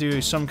kinda need to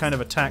do some kind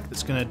of attack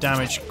that's gonna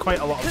damage quite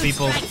a lot of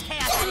people.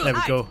 There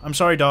we go. I'm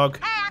sorry, dog.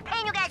 Hey, I'm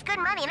paying you guys good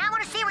money, and I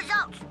want to see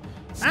results.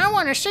 I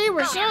wanna see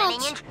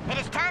Minions, it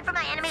is time for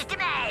my enemy's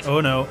demise. Oh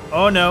no.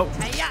 Oh no.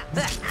 Hey-ya.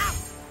 Ow.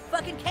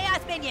 Fucking chaos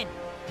minion.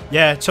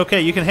 Yeah, it's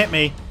okay. You can hit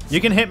me. You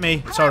can hit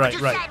me. It's alright,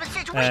 right.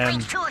 Yeah,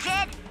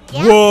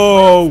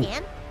 Whoa!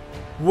 Stan?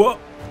 Whoa!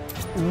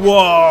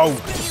 Whoa!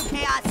 Screw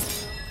you,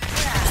 chaos.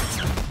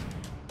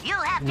 You'll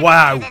have to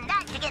Wow. do better than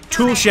that to get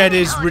through Toolshed that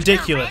is orange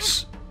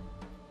ridiculous.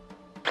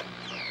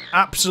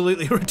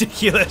 Absolutely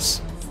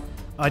ridiculous.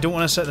 I don't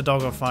want to set the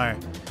dog on fire.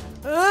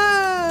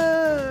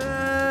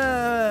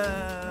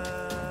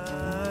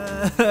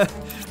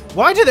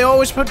 Why do they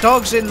always put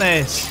dogs in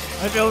this?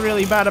 I feel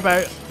really bad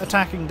about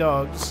attacking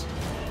dogs.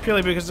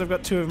 Purely because I've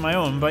got two of my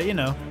own, but you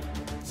know.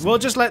 We'll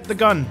just let the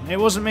gun. It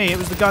wasn't me, it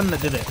was the gun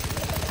that did it.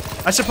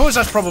 I suppose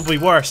that's probably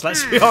worse,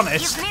 let's be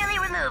honest. You've merely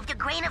removed a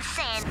grain of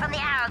sand from the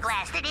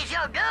hourglass that is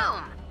your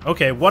doom.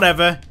 Okay,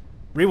 whatever.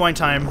 Rewind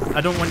time.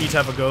 I don't want you to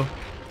have a go.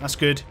 That's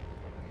good.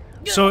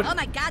 So, Oh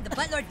my god, the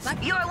buttlord's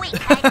butt. You're weak,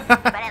 Kite,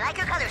 but I like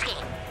your color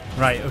scheme.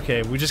 right,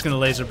 okay, we're just gonna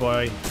laser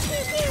boy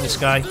this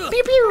guy. Oh,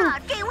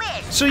 gee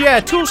whiz. So yeah,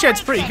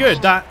 Toolshed's pretty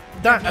good. That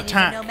Minions are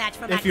attack, no match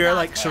for my if you're dog,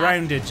 like Chaos.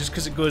 surrounded, just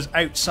because it goes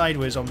out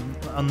sideways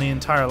on the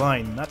entire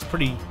line, that's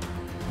pretty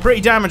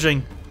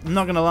damaging. I'm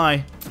not gonna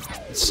lie.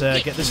 Let's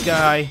get this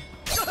guy.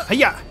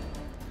 Hiya!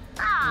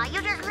 Aw,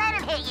 you just let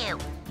him hit you.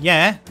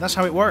 Yeah, that's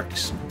how it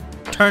works.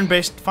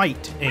 Turn-based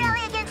fighting.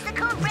 Really against the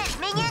coon prince,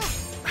 minions?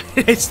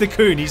 It's the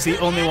Coon. He's the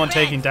only one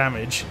taking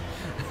damage.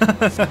 Stand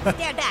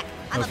back.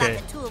 I'm Okay.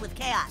 about to tool with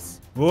chaos.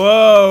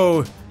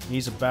 Whoa!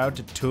 He's about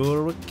to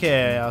tour with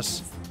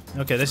chaos.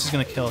 Okay, this is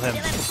gonna kill him.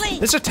 Kill him clean.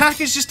 This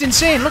attack is just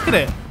insane. Look at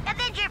it.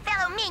 Avenge your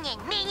fellow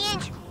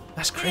minions.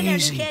 That's Get in there, new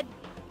crazy. kid.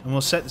 And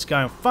we'll set this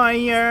guy on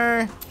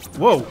fire.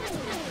 Whoa.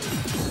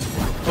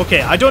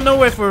 Okay, I don't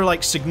know if we're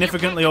like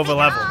significantly over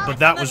level, but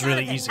that was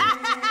really easy.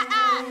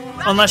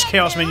 Unless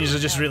Chaos Minions are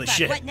just really Fuck,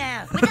 shit. What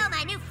now? With all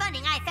my new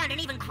funding, I found an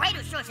even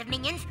greater source of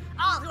minions,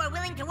 all who are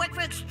willing to work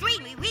for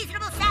extremely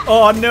reasonable salaries.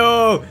 Oh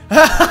no!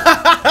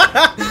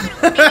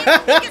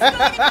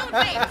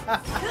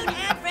 Coon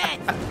and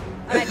friends.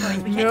 All right, boys,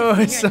 we can't No,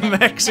 just it's sit the here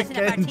and let them messing up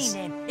our Mexicans.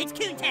 team name. It's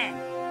Coontown.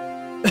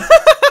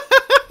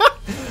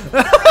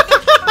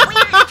 We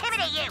will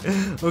intimidate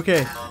you.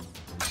 Okay.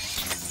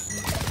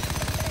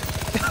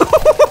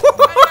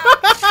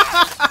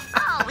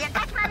 Oh, well,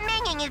 that's my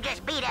minion you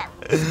just beat up.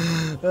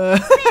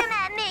 Spare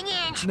my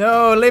minions.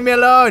 No, leave me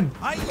alone.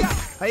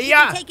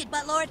 Hiya! Take it,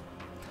 Buttlord.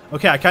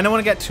 Okay, I kind of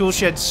want to get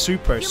Toolshed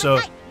Super, so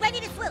Ready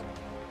to swoop.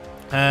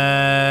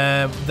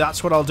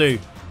 that's what I'll do.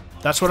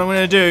 That's what I'm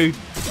gonna do.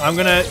 I'm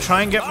gonna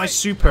try and get my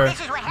super, This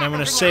is what and I'm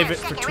gonna happens save when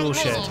it you for have second-rate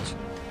Toolshed. minions.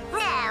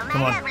 Now,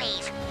 Come my on.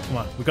 lovelies. Come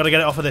on, we gotta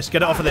get it off of this.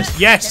 Get it off of this.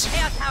 Yes, The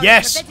chaos power is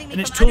yes. preventing me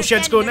And it's from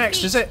Toolshed's go understanding their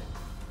next, is speech. it?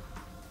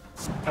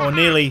 Oh,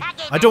 nearly.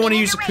 I don't want to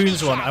use the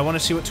Coon's one. I want to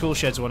see what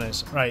Toolshed's one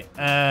is. Right.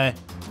 Yeah.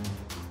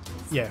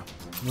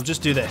 We'll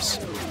just do this.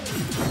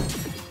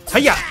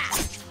 Hiya!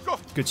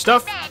 Good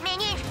stuff. Bad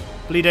minions.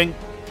 Bleeding.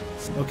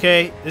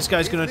 Okay, this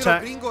guy's gonna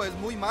attack. Gringo es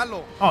muy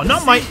malo. Oh,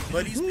 not my.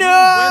 But he's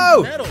No!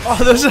 metal. Oh,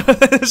 those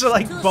are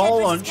like Toolshed ball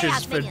versus launchers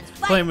chaos for minions.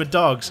 Fight. playing with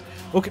dogs.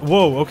 Okay,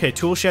 whoa, okay,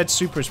 Toolshed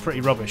Super is pretty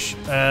rubbish.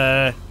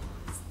 That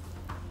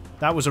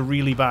was a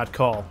really bad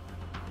call.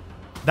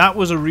 That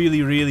was a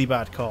really, really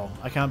bad call.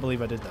 I can't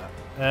believe I did that.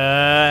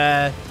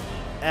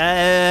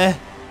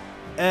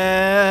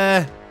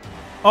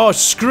 Oh,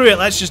 screw it,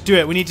 let's just do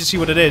it. We need to see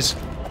what it is.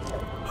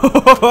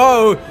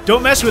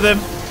 Don't mess with him.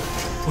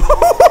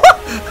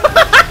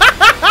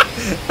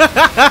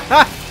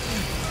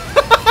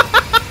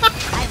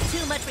 I have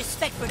too much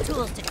respect for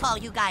tools to call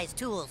you guys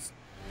tools.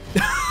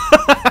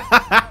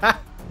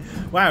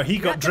 Wow, he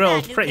got up to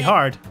drilled bat, new pretty kid.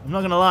 hard. I'm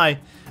not gonna lie.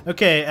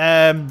 Okay,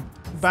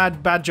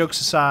 bad jokes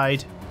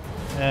aside,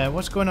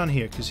 what's going on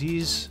here? Because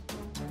he's...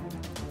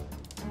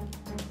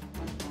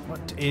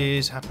 What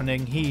is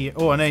happening here?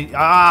 Oh, and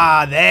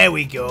there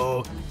we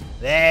go.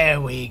 There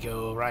we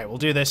go. Right, we'll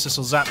do this. This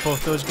will zap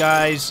both those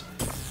guys.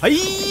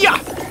 Hiya!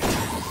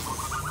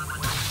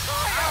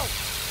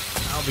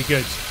 That'll be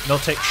good. They'll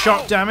take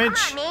shock damage.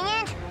 Come on,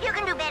 minions. You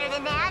can do better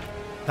than that.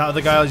 That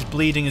other guy is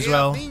bleeding as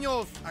well.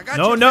 Niños, I got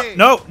No, your no, face.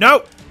 no,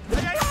 no!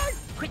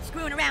 Quit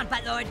screwing around,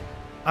 Buttlord.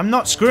 I'm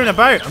not screwing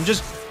about. I'm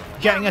just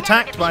getting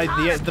attacked by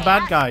the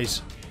bad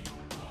guys.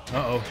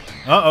 Uh-oh.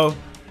 Uh-oh.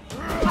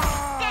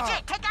 That's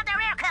it. Take out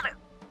their air cover.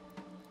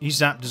 He's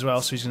zapped as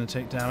well, so he's going to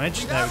take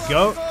damage. There we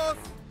go.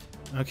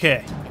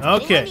 Okay.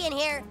 Okay. Anyone be in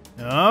here?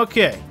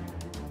 Okay.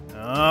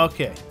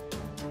 Okay.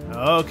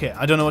 Okay.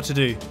 I don't know what to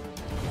do.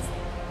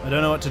 I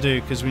don't know what to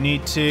do, because we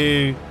need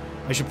to...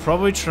 I should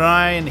probably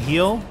try and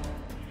heal.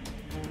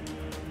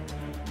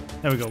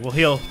 There we go. We'll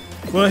heal.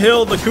 We'll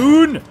heal the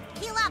coon!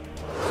 Heal up.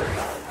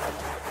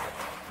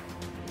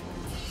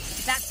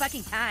 It's about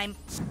fucking time.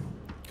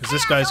 Because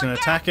this guy's going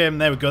to attack him.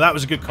 There we go. That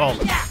was a good call.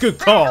 Good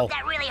I call. hope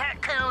that really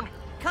hurt, Coon.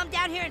 Come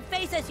down here and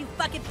face us, you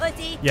fucking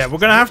pussy. Yeah, we're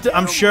gonna have to.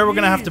 I'm sure we're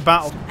gonna have to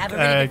battle I have a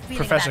really good feeling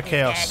Professor about this,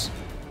 Chaos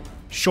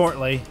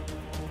shortly.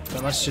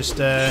 But let's just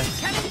Coming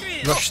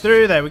through. rush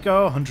through. There we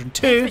go. For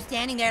 102.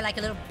 standing there like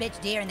a little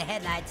bitch deer in the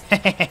headlights.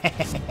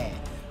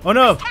 Oh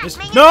no!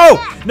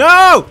 No!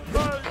 No!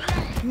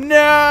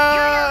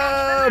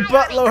 No!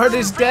 Buttlord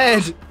is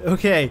dead.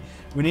 Okay,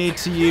 we need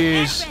to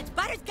use.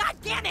 Butters,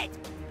 goddammit!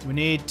 We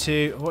need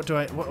to. What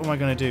am I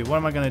gonna do? What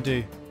am I gonna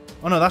do?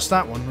 Oh no, that's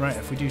that one. Right.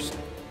 If we do.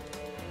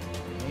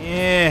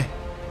 Yeah.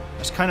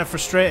 That's kind of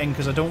frustrating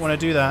because I don't want to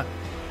do that.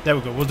 There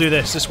we go. We'll do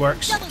this. This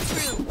works. Double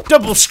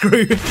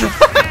screw! Double screw.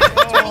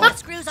 Turning the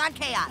screws on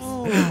chaos.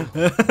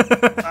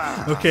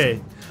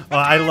 Okay. Oh,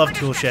 I love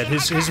Toolshed.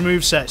 His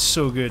moveset's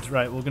so good.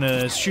 Right, we're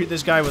gonna shoot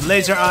this guy with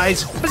laser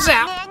eyes.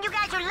 Zap! Man, you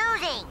guys are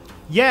losing.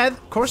 Yeah,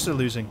 of course they're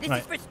losing. This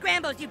Right. is for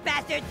scrambles, you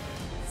bastards!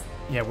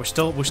 Yeah, we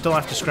still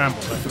have to scramble.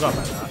 I forgot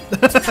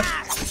about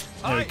that.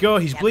 There we go.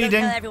 He's Now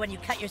bleeding. Go tell everyone you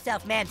cut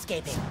yourself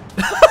manscaping.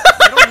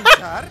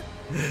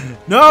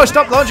 No,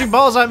 stop launching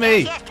balls at me.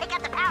 Yes, take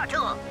out the power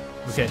tool.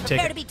 Okay, take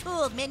Prepare to it. be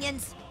tooled,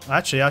 minions.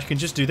 Actually, I can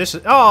just do this.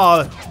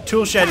 Oh,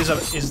 Toolshed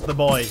is the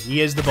boy. He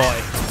is the boy.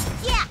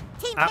 Yeah,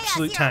 Team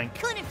Absolute Chaos, tank.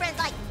 Coon and friends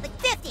like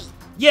 50.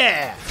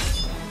 Yeah.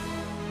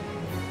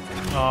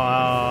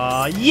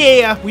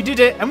 Yeah, we did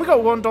it, and we got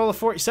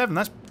 $1.47.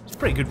 That's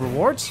pretty good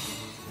rewards.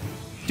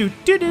 Do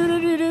do do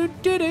do do do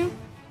do do.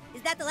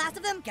 Is that the last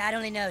of them? God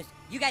only knows.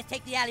 You guys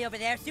take the alley over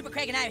there. Super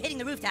Craig and I are hitting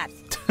the rooftops.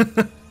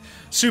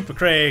 Super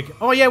Craig.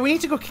 Oh yeah, we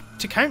need to go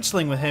to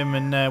counselling with him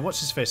and what's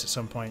his face at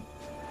some point.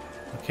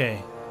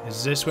 Okay,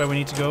 is this where we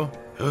need to go?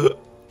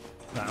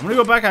 Right, I'm gonna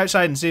go back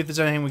outside and see if there's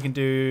anything we can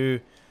do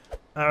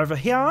over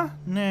here.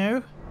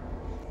 No.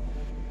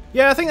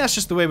 Yeah, I think that's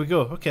just the way we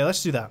go. Okay,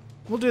 let's do that.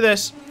 We'll do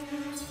this.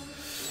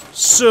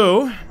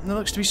 So, there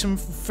looks to be some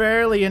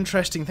fairly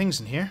interesting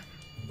things in here.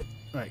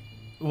 Right.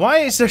 Why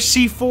is there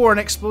C4 and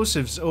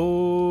explosives?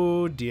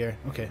 Oh dear.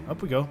 Okay,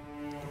 up we go.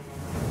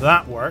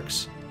 That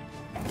works.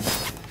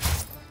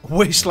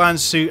 Wasteland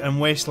suit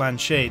and wasteland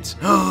shades.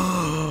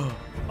 Oh,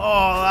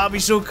 that'd be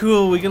so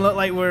cool. We can look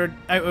like we're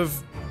out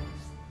of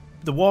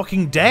The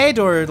Walking Dead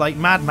or like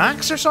Mad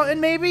Max or something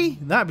maybe?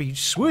 That'd be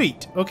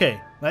sweet. Okay,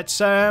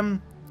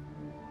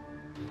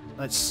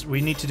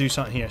 we need to do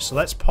something here. So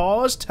let's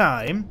pause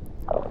time.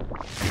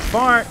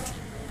 Fart.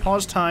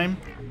 Pause time.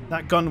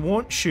 That gun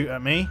won't shoot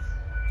at me.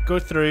 Go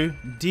through,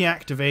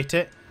 deactivate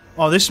it.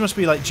 Oh, this must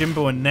be like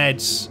Jimbo and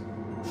Ned's.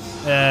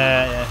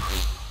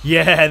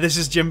 Yeah, this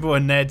is Jimbo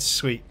and Ned's.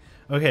 Sweet.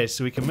 Okay,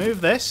 so we can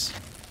move this.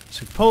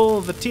 So pull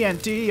the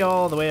TNT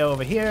all the way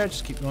over here.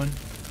 Just keep going.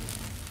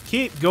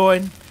 Keep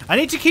going. I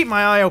need to keep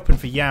my eye open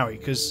for Yowie,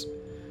 because,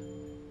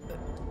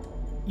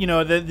 you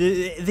know,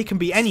 they can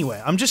be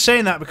anywhere. I'm just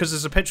saying that because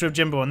there's a picture of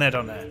Jimbo and Ned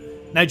on there.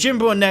 Now,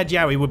 Jimbo and Ned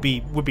Yowie would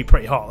be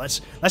pretty hot.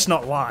 Let's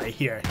not lie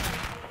here.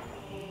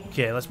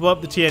 Okay, let's blow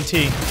up the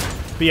TNT.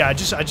 But yeah, I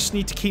just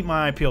need to keep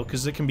my eye peeled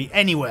because it can be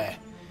anywhere.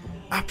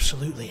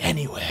 Absolutely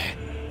anywhere.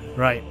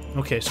 Right.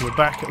 Okay, so we're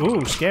back.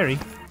 Ooh, scary.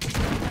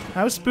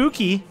 How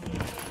spooky.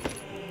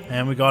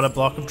 And we got a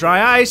block of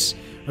dry ice.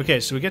 Okay,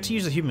 so we get to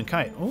use the human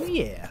kite. Oh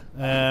yeah.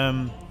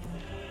 Yeah,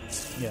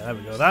 there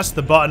we go. That's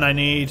the button I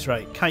need.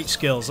 Right, kite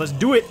skills. Let's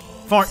do it.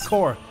 Fart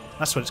core.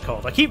 That's what it's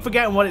called. I keep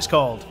forgetting what it's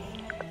called.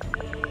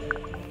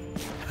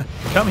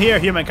 Come here,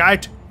 human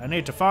kite. I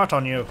need to fart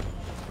on you.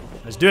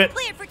 Let's do it.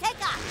 Cleared for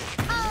takeoff.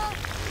 Oh.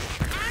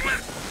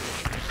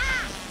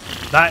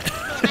 That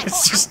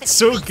it's just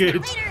so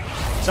good.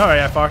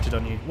 Sorry, I farted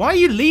on you. Why are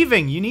you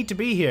leaving? You need to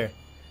be here.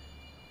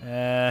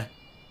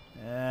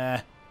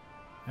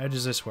 How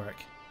does this work?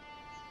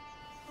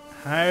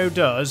 How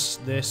does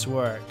this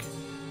work?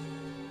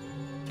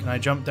 Can I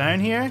jump down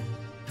here?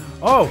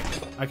 Oh,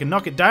 I can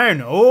knock it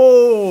down.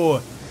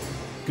 Oh,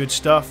 good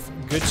stuff.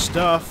 Good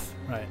stuff.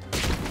 Right.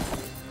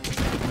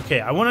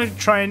 Okay, I want to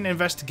try and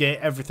investigate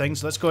everything,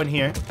 so let's go in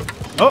here.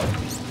 Oh.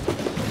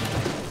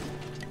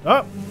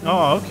 Oh.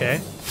 Oh,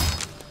 okay.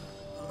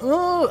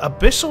 Oh,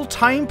 abyssal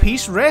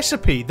timepiece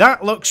recipe.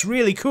 That looks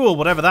really cool,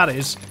 whatever that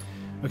is.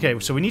 Okay,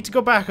 so we need to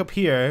go back up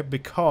here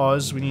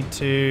because we need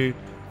to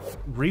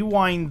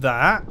rewind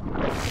that.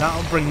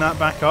 That'll bring that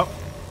back up.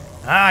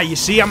 Ah, you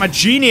see, I'm a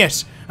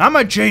genius. I'm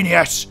a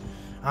genius.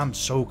 I'm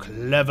so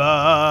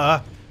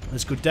clever.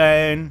 Let's go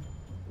down.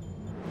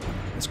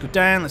 Let's go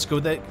down. Let's go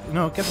there.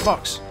 No, get the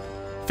box.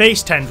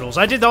 Face tendrils.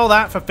 I did all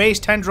that for face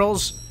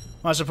tendrils.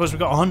 Well, I suppose we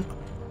got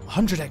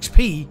 100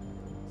 XP.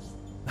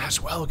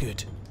 That's well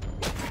good.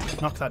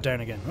 Knock that down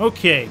again.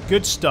 Okay,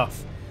 good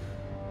stuff.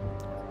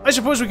 I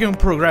suppose we can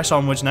progress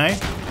onwards now.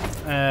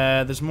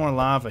 There's more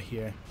lava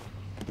here.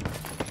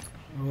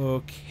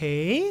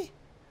 Okay.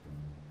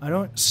 I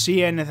don't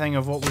see anything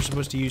of what we're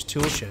supposed to use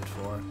toolshed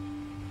for.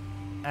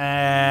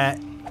 I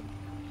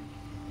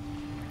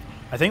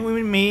think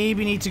we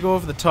maybe need to go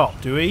over the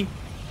top, do we?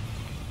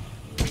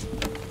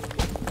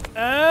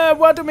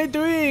 What am I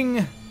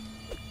doing?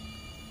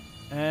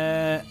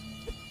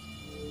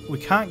 We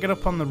can't get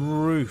up on the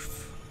roof.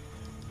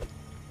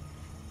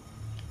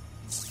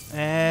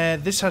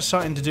 This has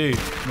something to do.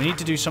 We need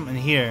to do something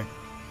here.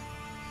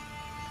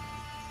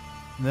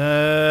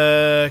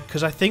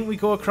 Because I think we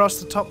go across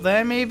the top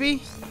there,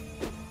 maybe?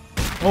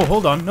 Oh,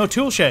 hold on. No,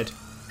 tool shed.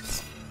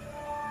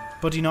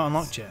 Buddy not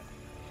unlocked yet.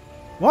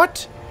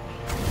 What?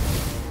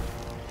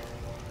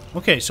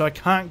 Okay, so I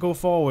can't go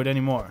forward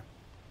anymore.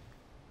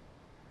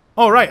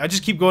 Oh, right. I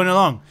just keep going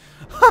along.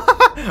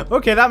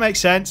 Okay, that makes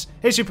sense.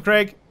 Hey, Super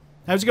Craig.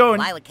 How's it going?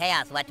 Why would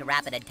Chaos want to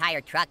wrap an entire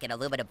truck in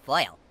aluminum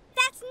foil?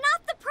 That's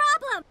not the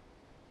problem.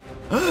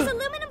 Is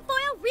aluminum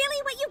foil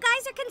really what you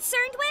guys are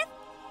concerned with?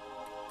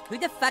 Who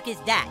the fuck is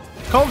that?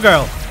 Cold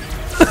girl.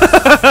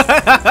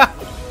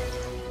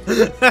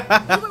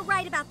 You were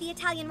right about the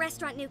Italian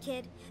restaurant, new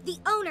kid. The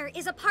owner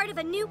is a part of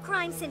a new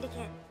crime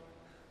syndicate.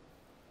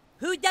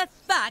 Who the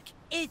fuck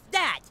is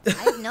that? I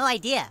have no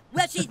idea.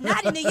 Well, she's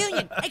not in the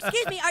union.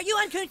 Excuse me, are you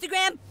on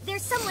Coonstagram?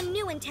 There's someone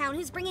new in town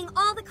who's bringing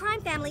all the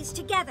crime families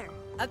together.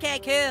 Okay,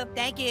 cool.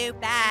 Thank you.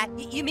 Bye.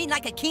 You mean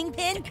like a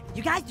kingpin?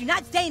 You guys do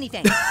not say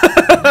anything.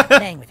 I'm not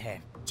playing with her.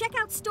 Check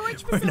out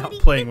storage We're facility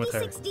not playing with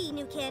her. 5016,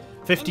 new kid.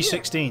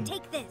 5016. And here,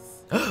 take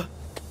this.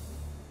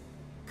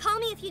 Call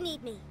me if you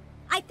need me.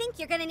 I think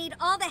you're gonna need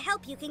all the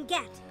help you can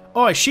get.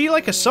 Oh, is she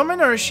like a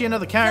summon or is she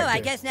another character? So I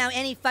guess now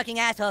any fucking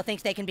asshole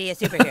thinks they can be a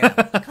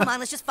superhero. Come on,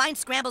 let's just find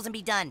scrambles and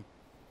be done.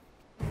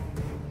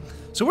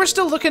 So we're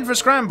still looking for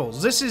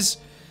scrambles. This is...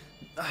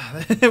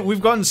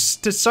 We've gone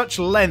to such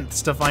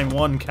lengths to find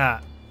one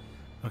cat.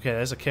 Okay,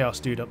 there's a chaos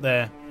dude up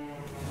there.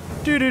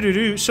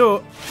 Do-do-do-do.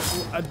 So,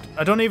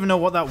 I don't even know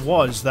what that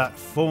was, that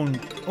phone...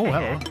 Oh,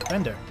 hello.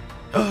 Bender.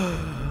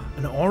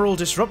 An oral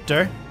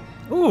disruptor.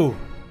 Ooh.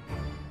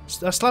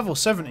 That's level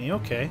 70,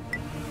 okay.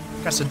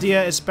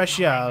 Quesadilla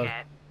especial.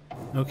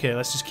 Okay,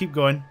 let's just keep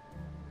going.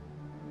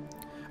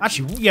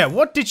 Actually, yeah,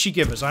 what did she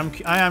give us?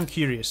 I am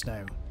curious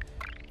now.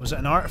 Was it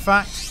an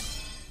artifact?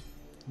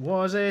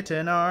 Was it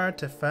an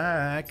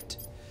artifact?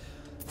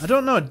 I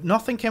don't know.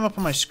 Nothing came up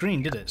on my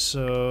screen, did it?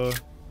 So...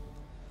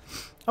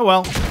 Oh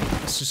well.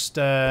 It's just,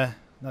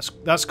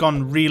 that's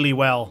gone really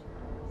well.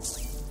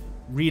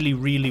 Really,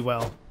 really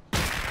well.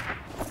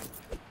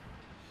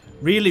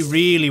 Really,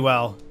 really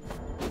well.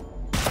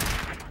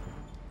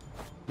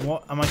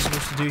 What am I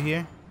supposed to do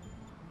here?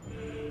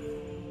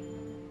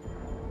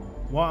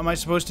 What am I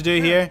supposed to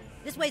do here?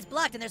 This way's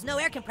blocked and there's no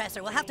air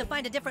compressor. We'll have to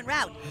find a different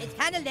route. It's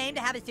kind of lame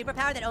to have a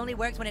superpower that only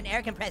works when an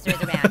air compressor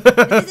is around.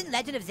 This isn't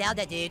Legend of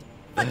Zelda, dude.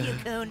 Fuck you,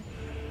 Coon.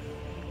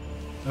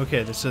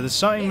 Okay, so there's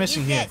something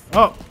missing here. This.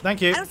 Oh,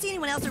 thank you. I don't see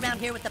anyone else around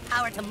here with the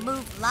power to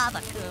move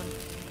lava,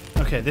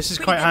 Coon. Okay, this is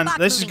Pretty quite good handy. box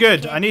This is moving,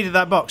 good. kid. I needed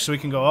that box so we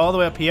can go all the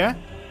way up here.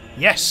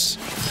 Yes!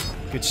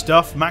 Good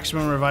stuff.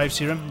 Maximum revive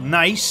serum.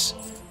 Nice.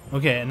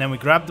 Okay, and then we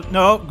grab the...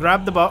 No,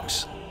 grab the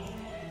box.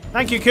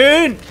 Thank you,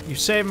 Coon! You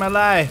saved my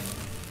life.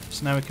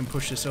 So now we can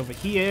push this over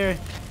here.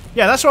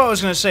 Yeah, that's what I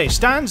was going to say.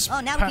 Stan's...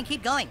 Oh, now we can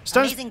keep going.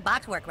 Amazing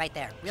box work right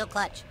there. Real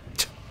clutch.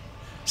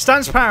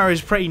 Stan's power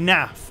is pretty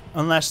naff,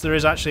 unless there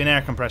is actually an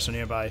air compressor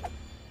nearby.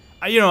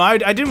 You know, I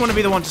didn't want to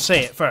be the one to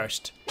say it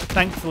first.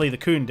 Thankfully, the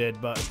Coon did,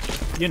 but,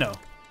 you know.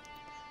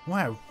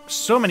 Wow,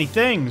 so many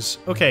things.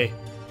 Okay.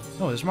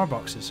 Oh, there's more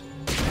boxes.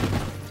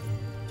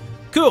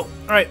 Cool.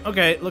 Alright,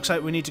 okay. Looks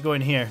like we need to go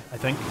in here, I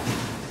think.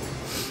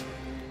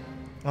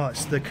 Oh,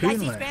 it's the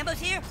Coon lair. Scrambo's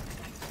here?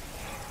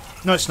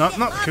 No, it's not.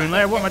 Not the Coon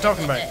lair. What am I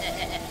talking about?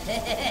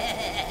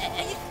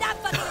 Stop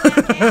fucking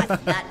around,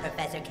 Chaos. Not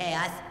Professor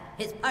Chaos.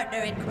 His partner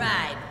in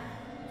crime.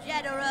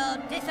 General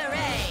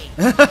Disarray.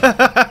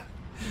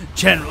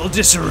 General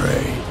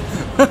Disarray.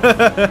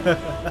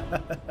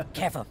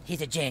 Careful,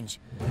 he's a ginge.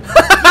 You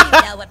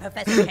know what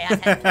Professor Chaos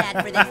has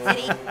planned for this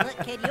city? Look,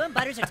 kid, you and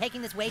Butters are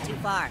taking this way too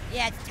far.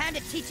 Yeah, it's time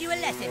to teach you a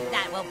lesson.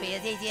 That won't be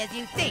as easy as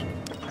you think.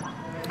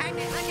 Turn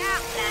it, look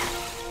out!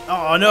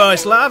 Oh no,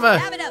 it's lava.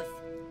 Lavados.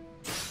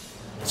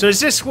 So is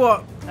this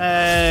what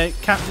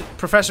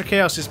Professor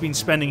Chaos has been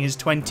spending his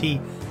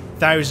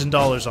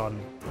 $20,000 on?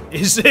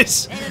 Is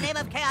this In the name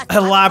of Chaos,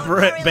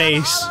 elaborate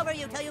base? all over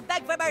you till you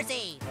beg for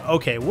mercy.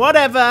 Okay,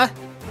 whatever.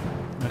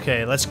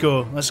 Okay, let's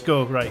go. Let's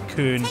go. Right,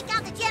 Coon. Take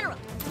out the general.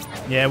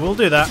 Yeah, we'll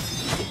do that.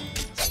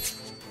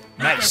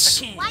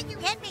 Nice. Why'd you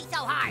hit me so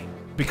hard?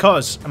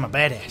 Because I'm a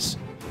badass.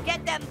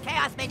 Get them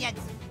Chaos minions.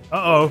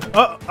 Uh-oh.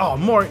 Oh,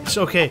 more. It's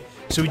okay.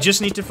 So we just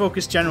need to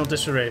focus General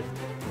Disarray.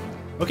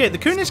 Okay, the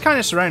Coon is kind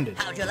of surrounded.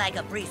 How'd you like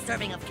a free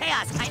serving of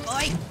chaos, kite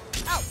boy?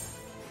 Oh,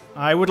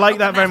 I would like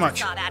that very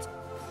Master much. saw that.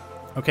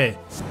 Okay,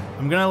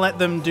 I'm gonna let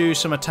them do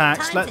some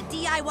attacks. Time to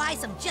DIY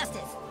some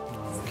justice.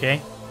 Okay.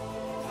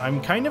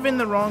 I'm kind of in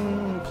the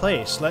wrong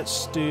place.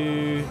 Let's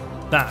do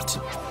that.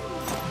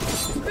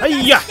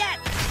 Hiya!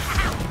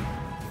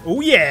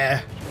 Oh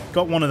yeah!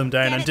 Got one of them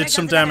down and did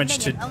some damage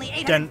to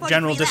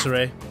General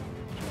Disarray.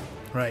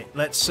 Right,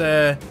 let's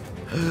oh,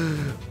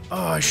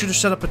 I should have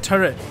set up a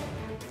turret.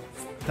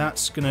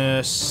 That's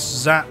gonna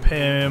zap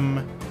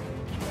him.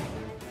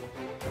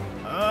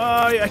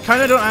 I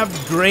kind of don't have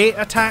great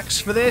attacks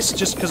for this,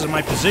 just because of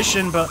my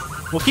position, but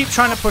we'll keep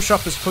trying to push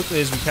up as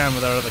quickly as we can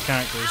with our other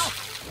characters.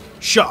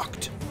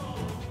 Shocked.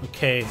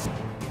 Okay.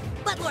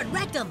 But Lord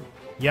Rectum.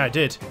 Yeah, I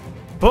did.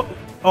 But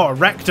oh,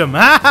 rectum.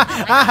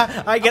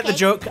 I get the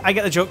joke. I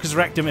get the joke because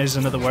rectum is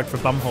another word for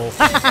bumhole.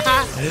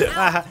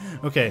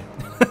 Okay.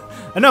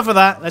 Enough of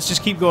that. Let's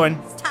just keep going.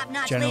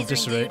 Top-notch General lasering,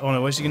 Disarray. dude. Oh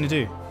no, what's he gonna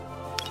do?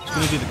 He's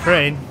gonna do the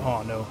crane.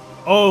 Oh no.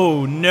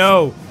 Oh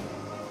no.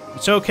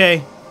 It's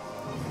okay.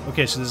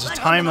 Okay, so there's a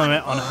time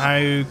limit on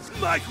how.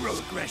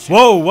 Microaggression.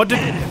 Whoa! What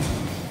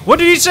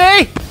did he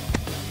say?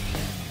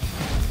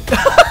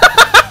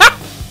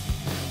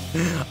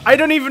 I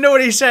don't even know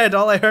what he said.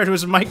 All I heard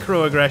was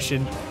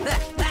microaggression.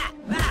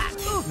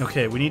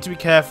 Okay, we need to be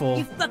careful.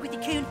 You fuck with the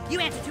Coon, you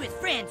answer to his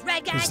friends,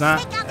 right guys? Is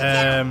that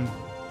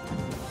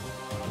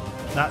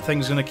that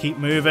thing's gonna keep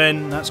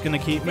moving? That's gonna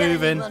keep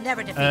moving. We'll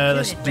never defeat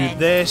Let's Coon do and friends.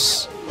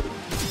 this.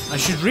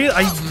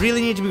 I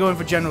really need to be going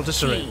for General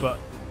Disarray, but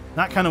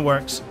that kind of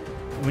works.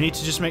 We need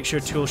to just make sure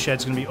Tool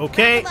Shed's gonna be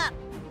okay. Come up.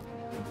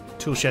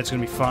 Tool Shed's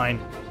gonna be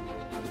fine.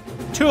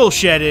 Tool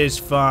Shed is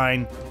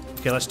fine.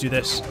 Okay, let's do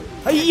this.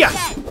 Hiya!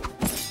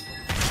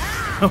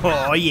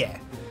 Oh yeah.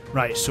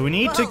 Right, so we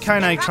need to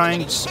kind of try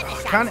and.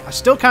 I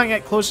still can't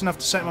get close enough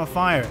to set him on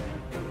fire.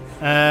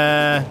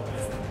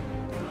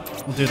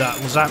 We'll do that.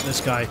 We'll zap this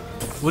guy.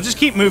 We'll just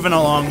keep moving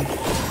along.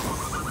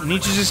 We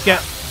need to just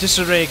get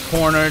Disarray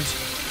cornered,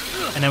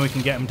 and then we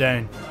can get him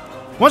down.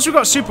 Once we've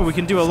got super, we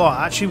can do a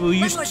lot. Actually, we'll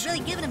use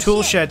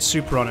Tool Shed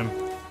super on him.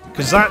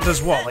 Because that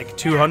does what, like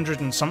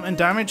 200 and something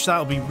damage?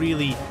 That'll be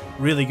really,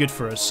 really good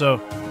for us. So,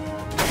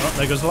 oh,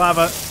 there goes the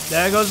lava.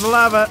 There goes the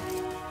lava.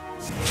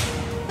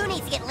 Who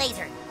needs to get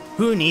lasered?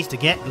 Who needs to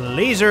get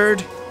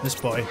lasered? This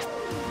boy.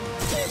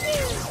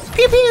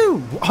 Pew pew!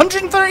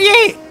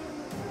 138!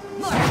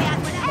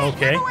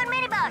 Okay. Number 1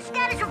 miniboss,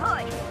 status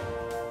report.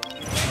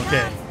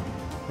 Okay.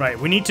 Right,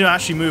 we need to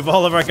actually move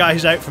all of our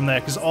guys out from there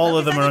because all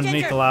of them are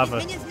underneath the lava.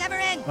 Minions never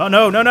end. Oh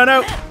no, no, no,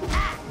 no!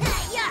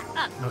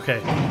 Yeah. Okay,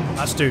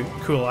 that's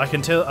cool. I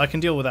can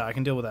deal with that. I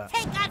can deal with that.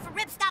 Thank God for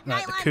ripstop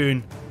Right, the nylon.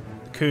 Coon.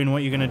 The Coon,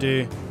 what are you gonna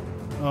do?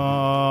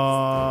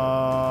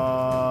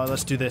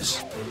 Let's do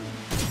this.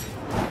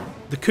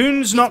 The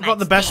Coon's not got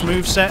the best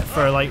moveset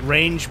for like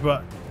range,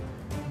 but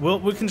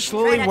we can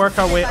slowly work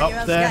our way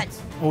up there.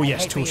 Oh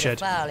yes, Tool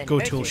Shed. Go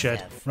Tool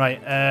Shed.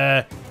 Right,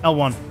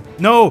 L1.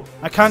 No,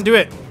 I can't do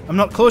it. I'm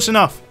not close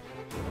enough.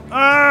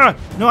 Ah!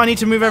 No, I need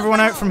to move everyone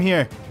out from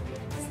here.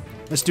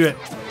 Let's do it.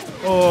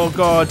 Oh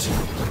god.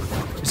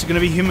 Is it gonna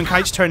be Human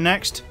Kite's turn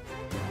next?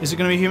 Is it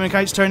gonna be Human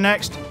Kite's turn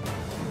next?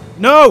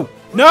 No!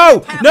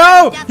 No!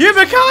 No!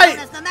 Human Kite!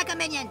 The Mecha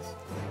Minions.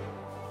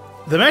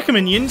 The Mecha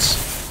Minions?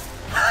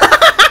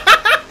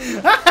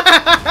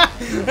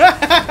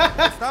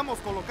 Estamos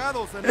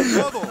colocados en el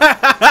lodo.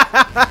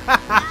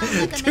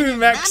 Two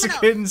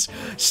Mexicans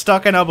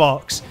stuck in a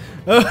box.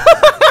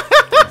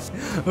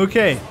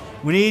 Okay,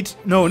 we need...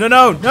 No, no,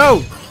 no,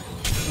 no!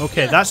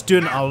 Okay, that's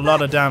doing a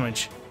lot of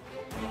damage.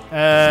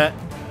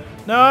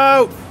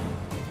 No!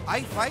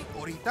 I fight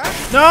ahorita.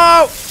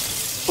 No!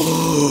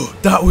 Oh,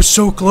 that was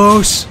so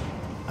close!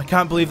 I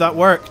can't believe that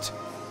worked.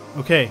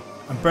 Okay,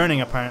 I'm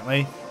burning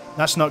apparently.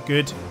 That's not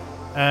good.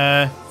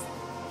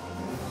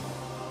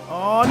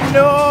 Oh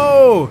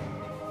no!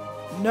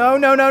 No,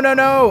 no, no, no,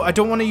 no! I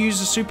don't want to use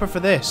the super for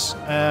this.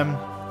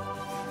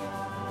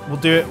 We'll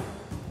do it.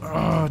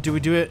 Oh, do we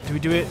do it? Do we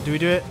do it? Do we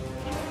do it?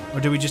 Or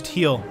do we just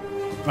heal?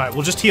 Right,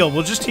 we'll just heal.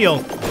 We'll just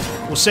heal.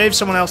 We'll save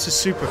someone else's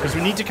super because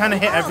we need to kind of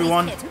hit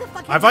everyone.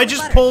 Have I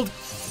just pulled...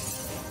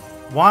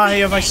 Why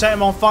have I set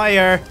him on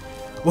fire?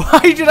 Why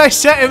did I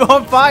set him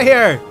on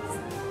fire?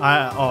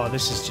 Oh,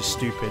 this is just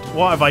stupid.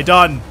 What have I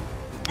done?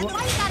 I mean,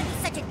 why you gotta be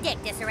such a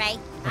dick, Disarray?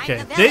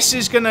 Okay, this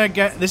is gonna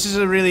get... This is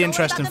a really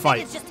interesting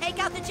fight. Just take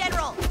out the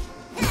general.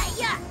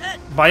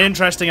 By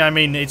interesting, I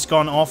mean it's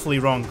gone awfully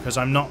wrong because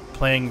I'm not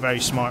playing very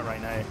smart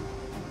right now.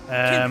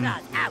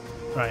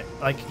 Right,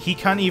 like, he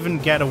can't even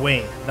get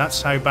away.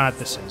 That's how bad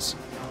this is.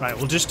 Right,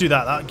 we'll just do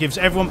that. That gives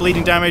everyone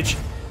bleeding damage.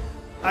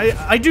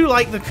 I do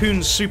like the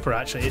Coon's super,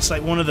 actually. It's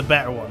like one of the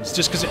better ones,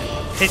 just because it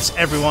hits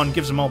everyone,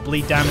 gives them all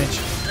bleed damage.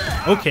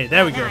 Okay,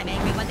 there we go.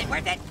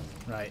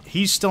 Right,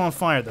 he's still on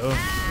fire, though.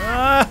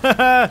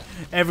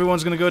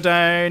 Everyone's gonna go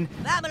down.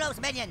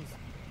 Vamonos, minions!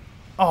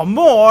 Oh,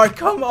 more?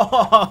 Come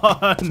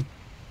on!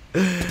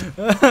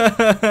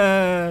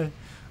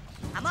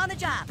 I'm on the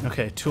job.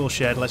 Okay, tool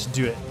shed, let's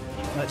do it.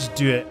 Let's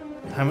do it.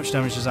 How much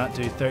damage does that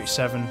do?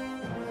 37.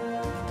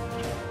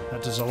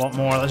 That does a lot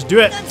more. Let's do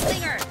it!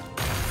 Gunslinger!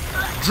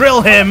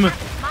 Drill him!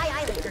 My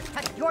islanders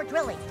touched your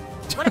drilling.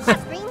 What are my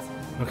screens?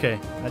 Okay,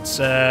 let's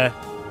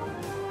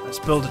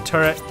build a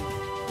turret.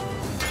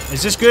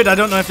 Is this good? I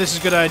don't know if this is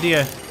a good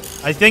idea.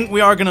 I think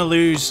we are gonna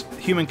lose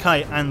Human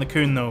Kite and the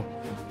Coon though,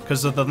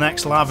 because of the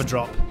next lava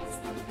drop.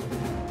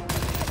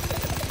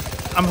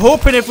 I'm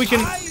hoping if we can...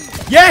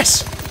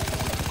 Yes!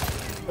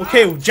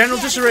 Okay, General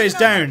Disarray is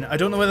down. I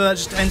don't know whether that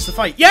just ends the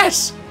fight.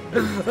 Yes!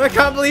 I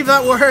can't believe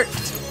that worked!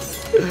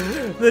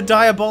 The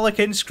diabolic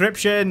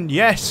inscription,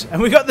 yes!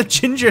 And we got the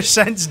Ginger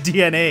Sense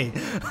DNA.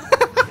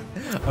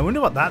 I wonder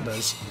what that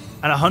does.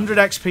 And 100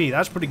 XP,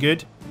 that's pretty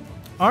good.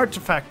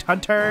 Artifact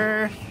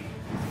Hunter.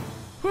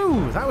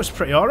 Whew, that was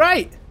pretty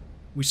alright.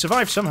 We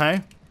survived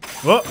somehow.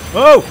 Whoa,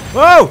 whoa,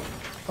 whoa!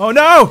 Oh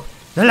no!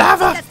 The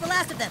lava! That's the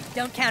last of them.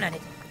 Don't count on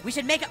it. We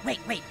should make a...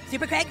 Wait,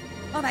 Super Craig?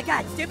 Oh my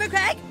god, Super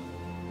Craig?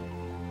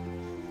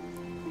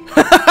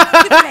 Super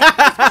Craig,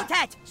 it's full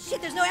attached.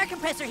 Shit, there's no air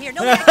compressor here.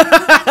 No way I can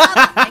remove that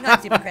lava. Hang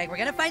on, Super Craig. We're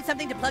gonna find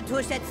something to plug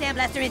Toolshed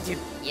Sandblaster into.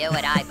 You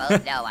and I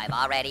both know I'm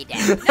already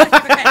dead. No, Super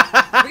Craig.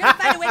 We're gonna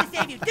find a way to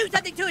save you. Do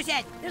something,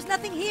 Toolshed. There's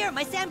nothing here.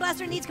 My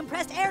Sandblaster needs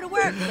compressed air to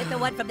work. Hit the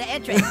one from the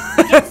entrance.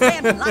 Get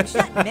slammed and locked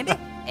shut, remember?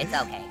 It's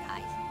okay,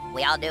 guys.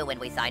 We all knew when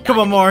we signed Come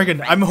on,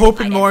 Morgan. I'm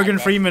hoping Morgan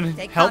Freeman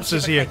Stay calm, helps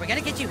us Super here. Craig. We're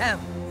gonna get you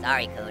home.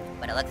 Sorry, Coon,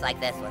 but it looks like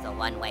this was a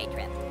one-way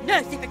trip.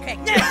 No, Super Craig,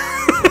 no!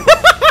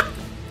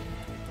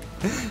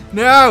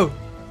 No!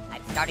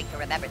 I'm starting to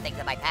remember things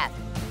in my past.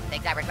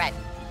 Things I regret.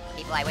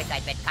 People I wish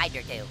I'd been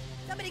kinder to.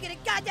 Somebody get a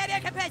goddamn air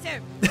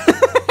compressor!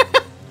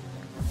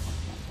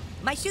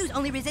 My shoes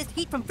only resist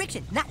heat from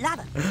friction, not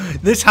lava.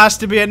 This has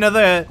to be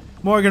another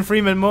Morgan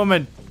Freeman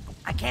moment.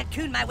 I can't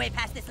coon my way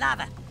past this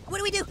lava. What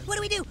do we do? What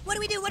do we do? What do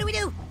we do? What do we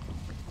do?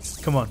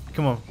 Come on,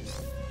 come on.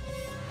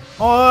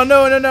 Oh,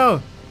 no, no,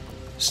 no.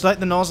 Select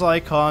the nozzle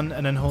icon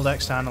and then hold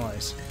X to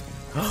analyze.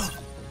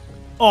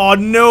 Oh,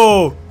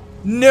 no.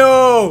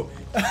 No.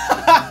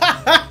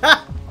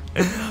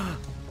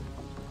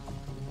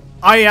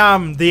 I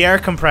am the air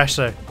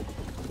compressor.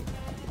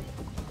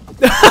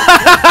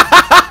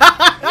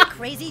 Are you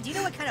crazy? Do you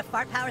know what kind of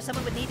fart power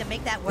someone would need to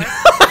make that work?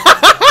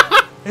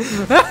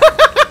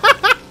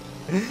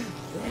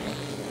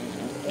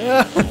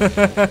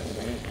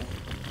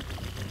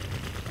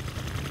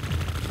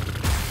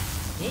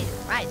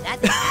 Jesus Christ,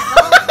 that's an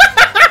asshole.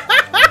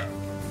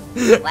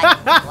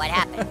 What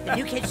happened? The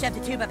new kid shoved a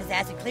tube up his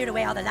ass and cleared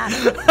away all the lava.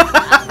 You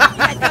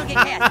guys don't get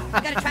gas.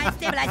 We gotta try and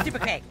stabilize Super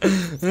Craig.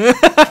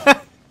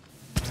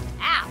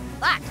 Ow,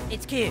 fuck.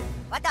 It's cute.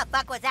 What the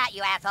fuck was that,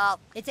 you asshole?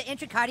 It's an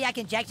intracardiac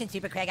injection,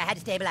 Super Craig. I had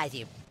to stabilize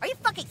you. Are you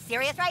fucking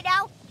serious right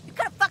now? You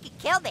could have fucking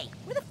killed me.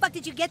 Where the fuck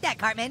did you get that,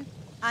 Cartman?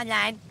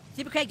 Online.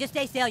 Super Craig, just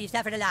stay still. You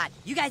suffered a lot.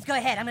 You guys go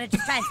ahead. I'm gonna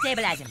just try and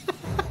stabilize him.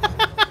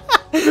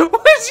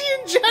 What is he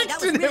Hey, that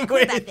was injecting really him cool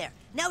with? back there.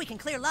 Now we can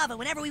clear lava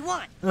whenever we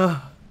want.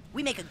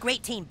 We make a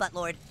great team,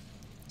 Buttlord.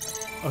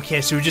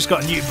 Okay, so we just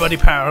got a new buddy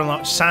power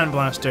unlocked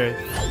Sandblaster.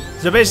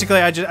 So basically,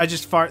 I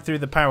just fart through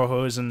the power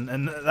hose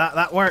and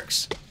that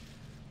works.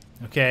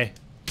 Okay.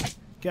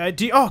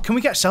 Oh, can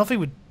we get a selfie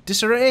with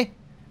Disarray?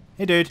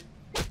 Hey, dude.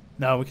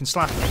 No, we can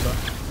slap him. But,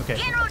 okay.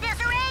 General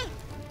Disarray,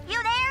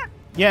 you there?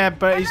 Yeah,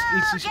 but he's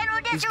General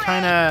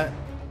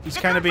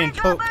kind of being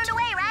Bridge all poked. burned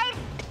away, right?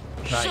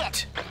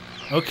 Right.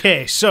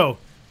 Okay, so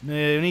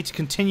we need to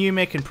continue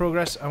making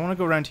progress. I want to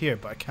go around here,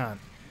 but I can't.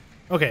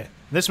 Okay,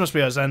 this must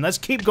be us then. Let's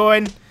keep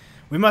going.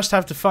 We must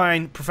have to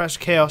find Professor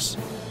Chaos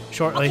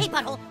shortly. Okay,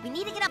 Butthole, we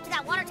need to get up to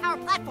that water tower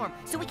platform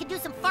so we can do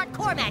some fart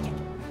core magic.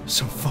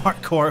 Some fart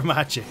core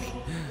magic.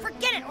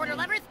 Forget it, Order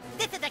Lovers.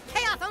 This is a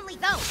chaos-only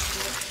zone.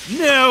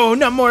 No,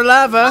 not more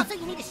lava. Also,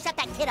 you need to shut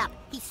that kid up.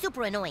 He's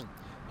super annoying.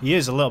 He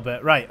is a little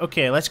bit. Right,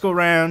 okay, let's go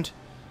around.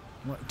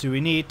 What do we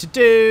need to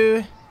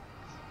do?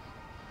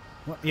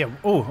 What? Yeah,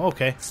 oh,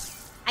 okay.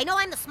 I know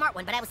I'm the smart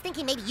one, but I was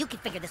thinking maybe you could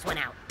figure this one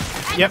out.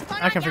 Hey, Yep, what's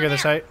going I on can down figure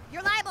this there? out.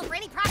 You're liable for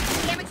any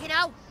property damage, you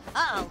know.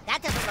 Uh-oh,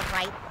 that doesn't look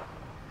right.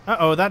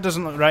 Uh-oh, that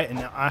doesn't look right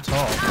at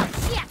all. Oh,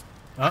 shit.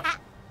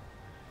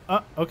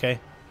 Oh, okay.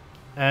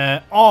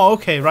 Oh,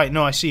 okay, right,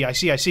 no, I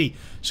see.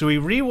 So we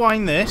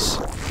rewind this.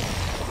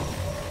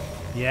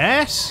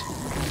 Yes.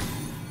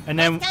 And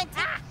then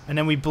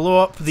we blow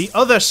up the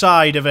other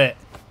side of it.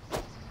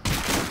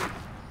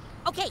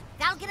 Okay,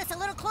 that'll get us a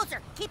little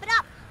closer. Keep it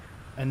up.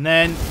 And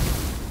then...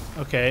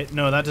 Okay,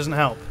 no, that doesn't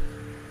help.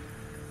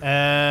 We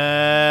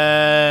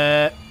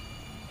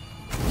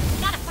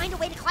gotta find a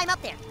way to climb up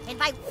there. And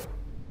by...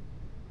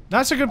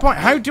 That's a good point.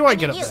 How do I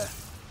get up there?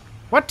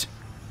 What?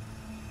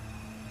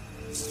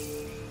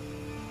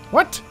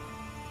 What?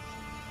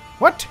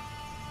 What?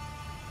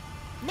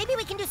 Maybe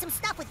we can do some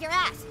stuff with your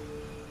ass.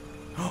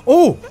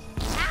 Oh!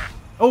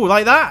 Oh,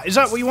 like that? Is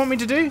that what you want me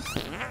to do?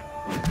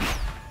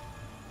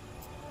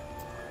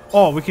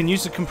 Oh, we can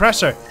use the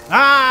compressor.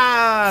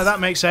 Ah, that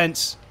makes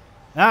sense.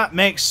 That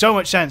makes so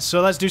much sense.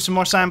 So let's do some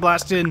more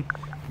sandblasting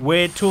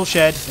with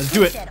Toolshed. Let's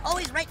do it.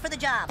 Always right for the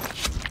job.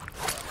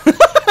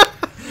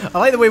 I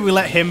like the way we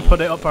let him put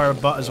it up our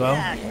butt as well.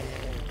 Yeah.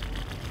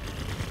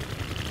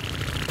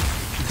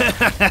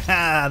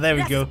 There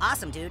we go.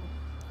 Awesome, dude.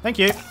 Thank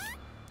you. All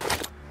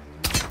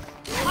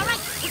right,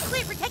 it's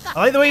clear for takeoff.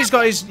 I like the way he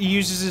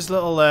uses his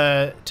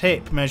little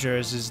tape measure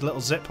as his little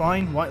zip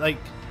line. What, like,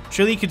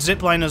 surely he could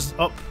zip line us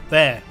up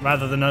there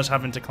rather than us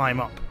having to climb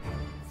up.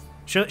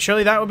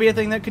 Surely that would be a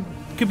thing that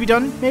could be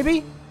done,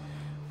 maybe?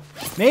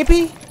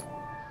 Maybe?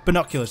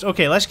 Binoculars.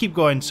 Okay, let's keep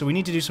going. So we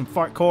need to do some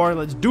fart core.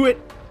 Let's do it.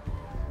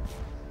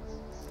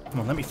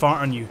 Come on, let me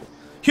fart on you.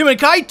 Human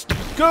kite!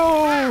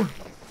 Go!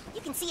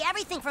 You can see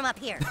everything from up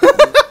here.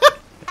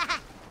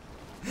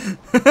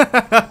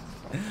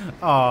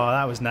 Oh,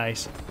 that was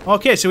nice.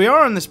 Okay, so we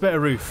are on this bit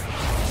of roof.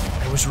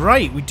 I was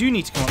right, we do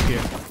need to come up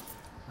here.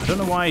 I don't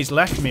know why he's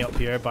left me up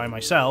here by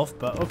myself,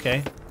 but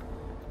okay.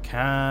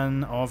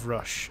 Can of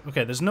rush.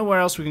 Okay, there's nowhere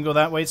else we can go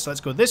that way, so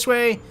let's go this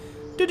way.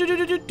 Let's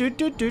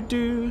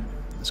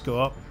go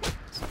up.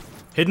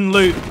 Hidden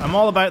loot. I'm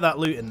all about that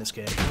loot in this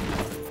game.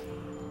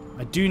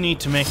 I do need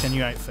to make a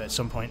new outfit at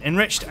some point.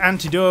 Enriched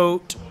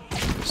antidote.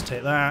 Let's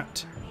take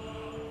that.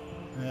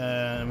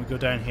 And we go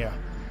down here.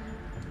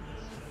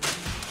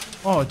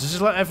 Oh, does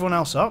this let everyone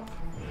else up?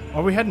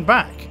 Or are we heading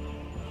back?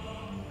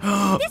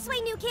 This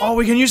way, new kid. Oh,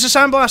 we can use the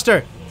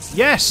sandblaster!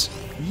 Yes!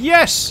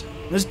 Yes!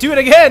 Let's do it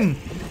again!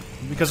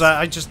 Because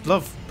I just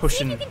love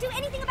pushing... See if you can do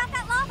anything about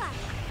that lava.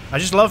 I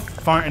just love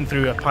farting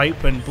through a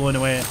pipe and blowing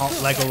away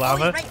hot Lego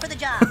lava. Always right for the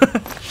job.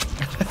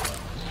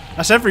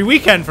 That's every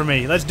weekend for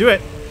me. Let's do it.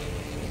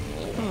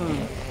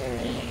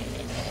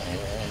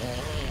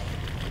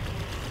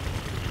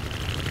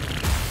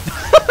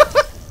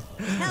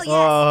 Hell yes.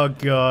 Oh,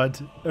 God.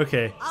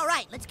 Okay. All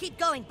right, let's keep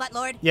going,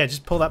 Buttlord. Yeah,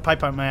 just pull that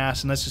pipe out my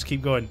ass and let's just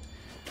keep going.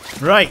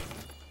 Right.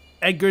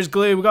 Edgar's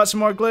glue. We got some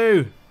more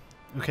glue.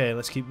 Okay,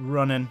 let's keep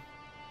running.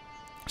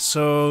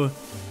 So,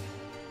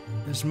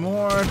 there's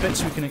more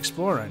bits we can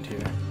explore around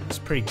here. It's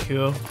pretty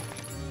cool.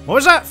 What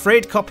was that?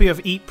 Frayed copy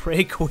of Eat,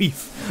 Pray,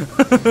 Queef.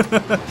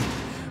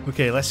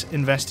 Okay, let's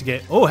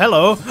investigate. Oh,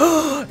 hello.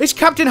 It's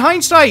Captain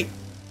Hindsight.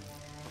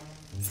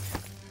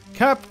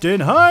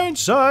 Captain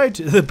Hindsight.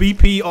 The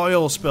BP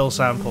oil spill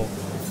sample.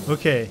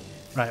 Okay.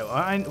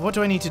 Right, what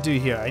do I need to do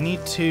here? I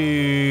need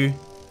to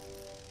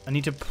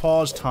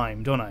pause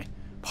time, don't I?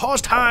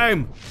 Pause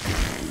time!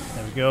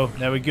 There we go,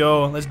 there we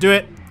go. Let's do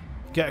it.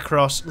 Get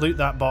across, loot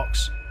that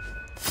box.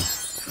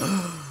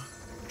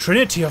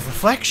 Trinity of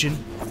Reflection?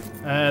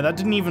 That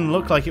didn't even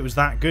look like it was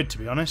that good, to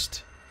be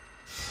honest.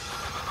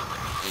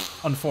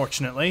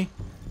 Unfortunately.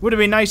 Would have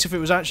been nice if it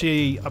was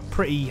actually a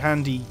pretty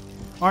handy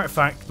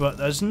artifact, but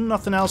there's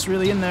nothing else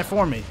really in there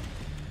for me.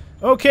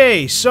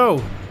 Okay,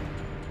 so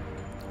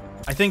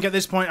I think at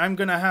this point I'm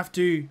gonna have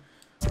to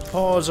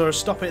pause or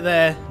stop it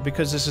there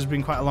because this has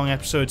been quite a long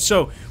episode.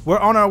 So we're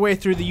on our way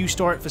through the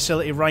U-Storage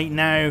facility right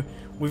now.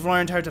 We've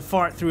learned how to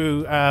fart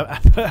through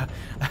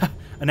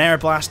an air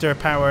blaster,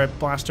 power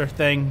blaster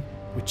thing,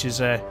 which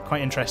is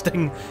quite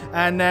interesting.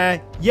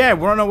 And yeah,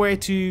 we're on our way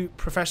to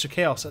Professor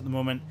Chaos at the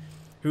moment,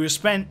 who has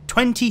spent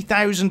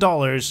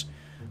 $20,000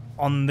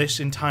 on this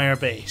entire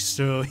base.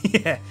 So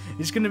yeah,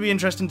 it's going to be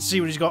interesting to see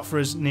what he's got for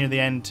us near the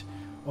end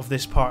of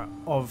this part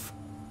of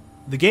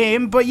the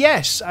game. But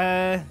yes,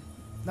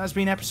 that's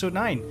been episode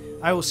 9.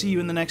 I will see you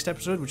in the next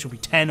episode, which will be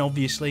 10,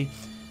 obviously.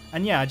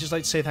 And yeah, I'd just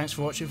like to say thanks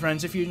for watching,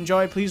 friends. If you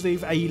enjoyed, please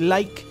leave a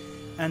like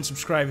and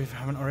subscribe if you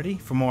haven't already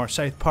for more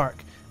South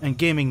Park and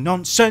gaming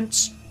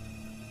nonsense.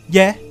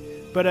 Yeah,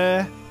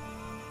 but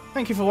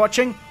thank you for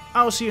watching.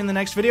 I will see you in the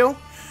next video.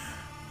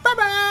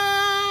 Bye-bye!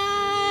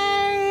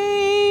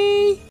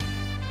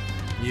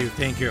 You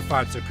think your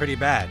farts are pretty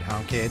bad,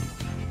 huh, kid?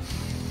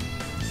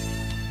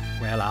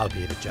 Well, I'll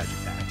be the judge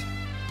of that.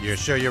 You're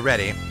sure you're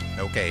ready?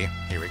 Okay,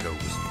 here it goes.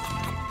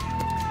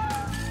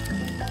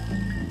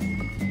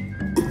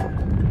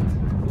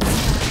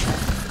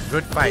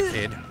 Good fight,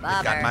 kid. You've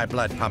got my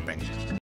blood pumping.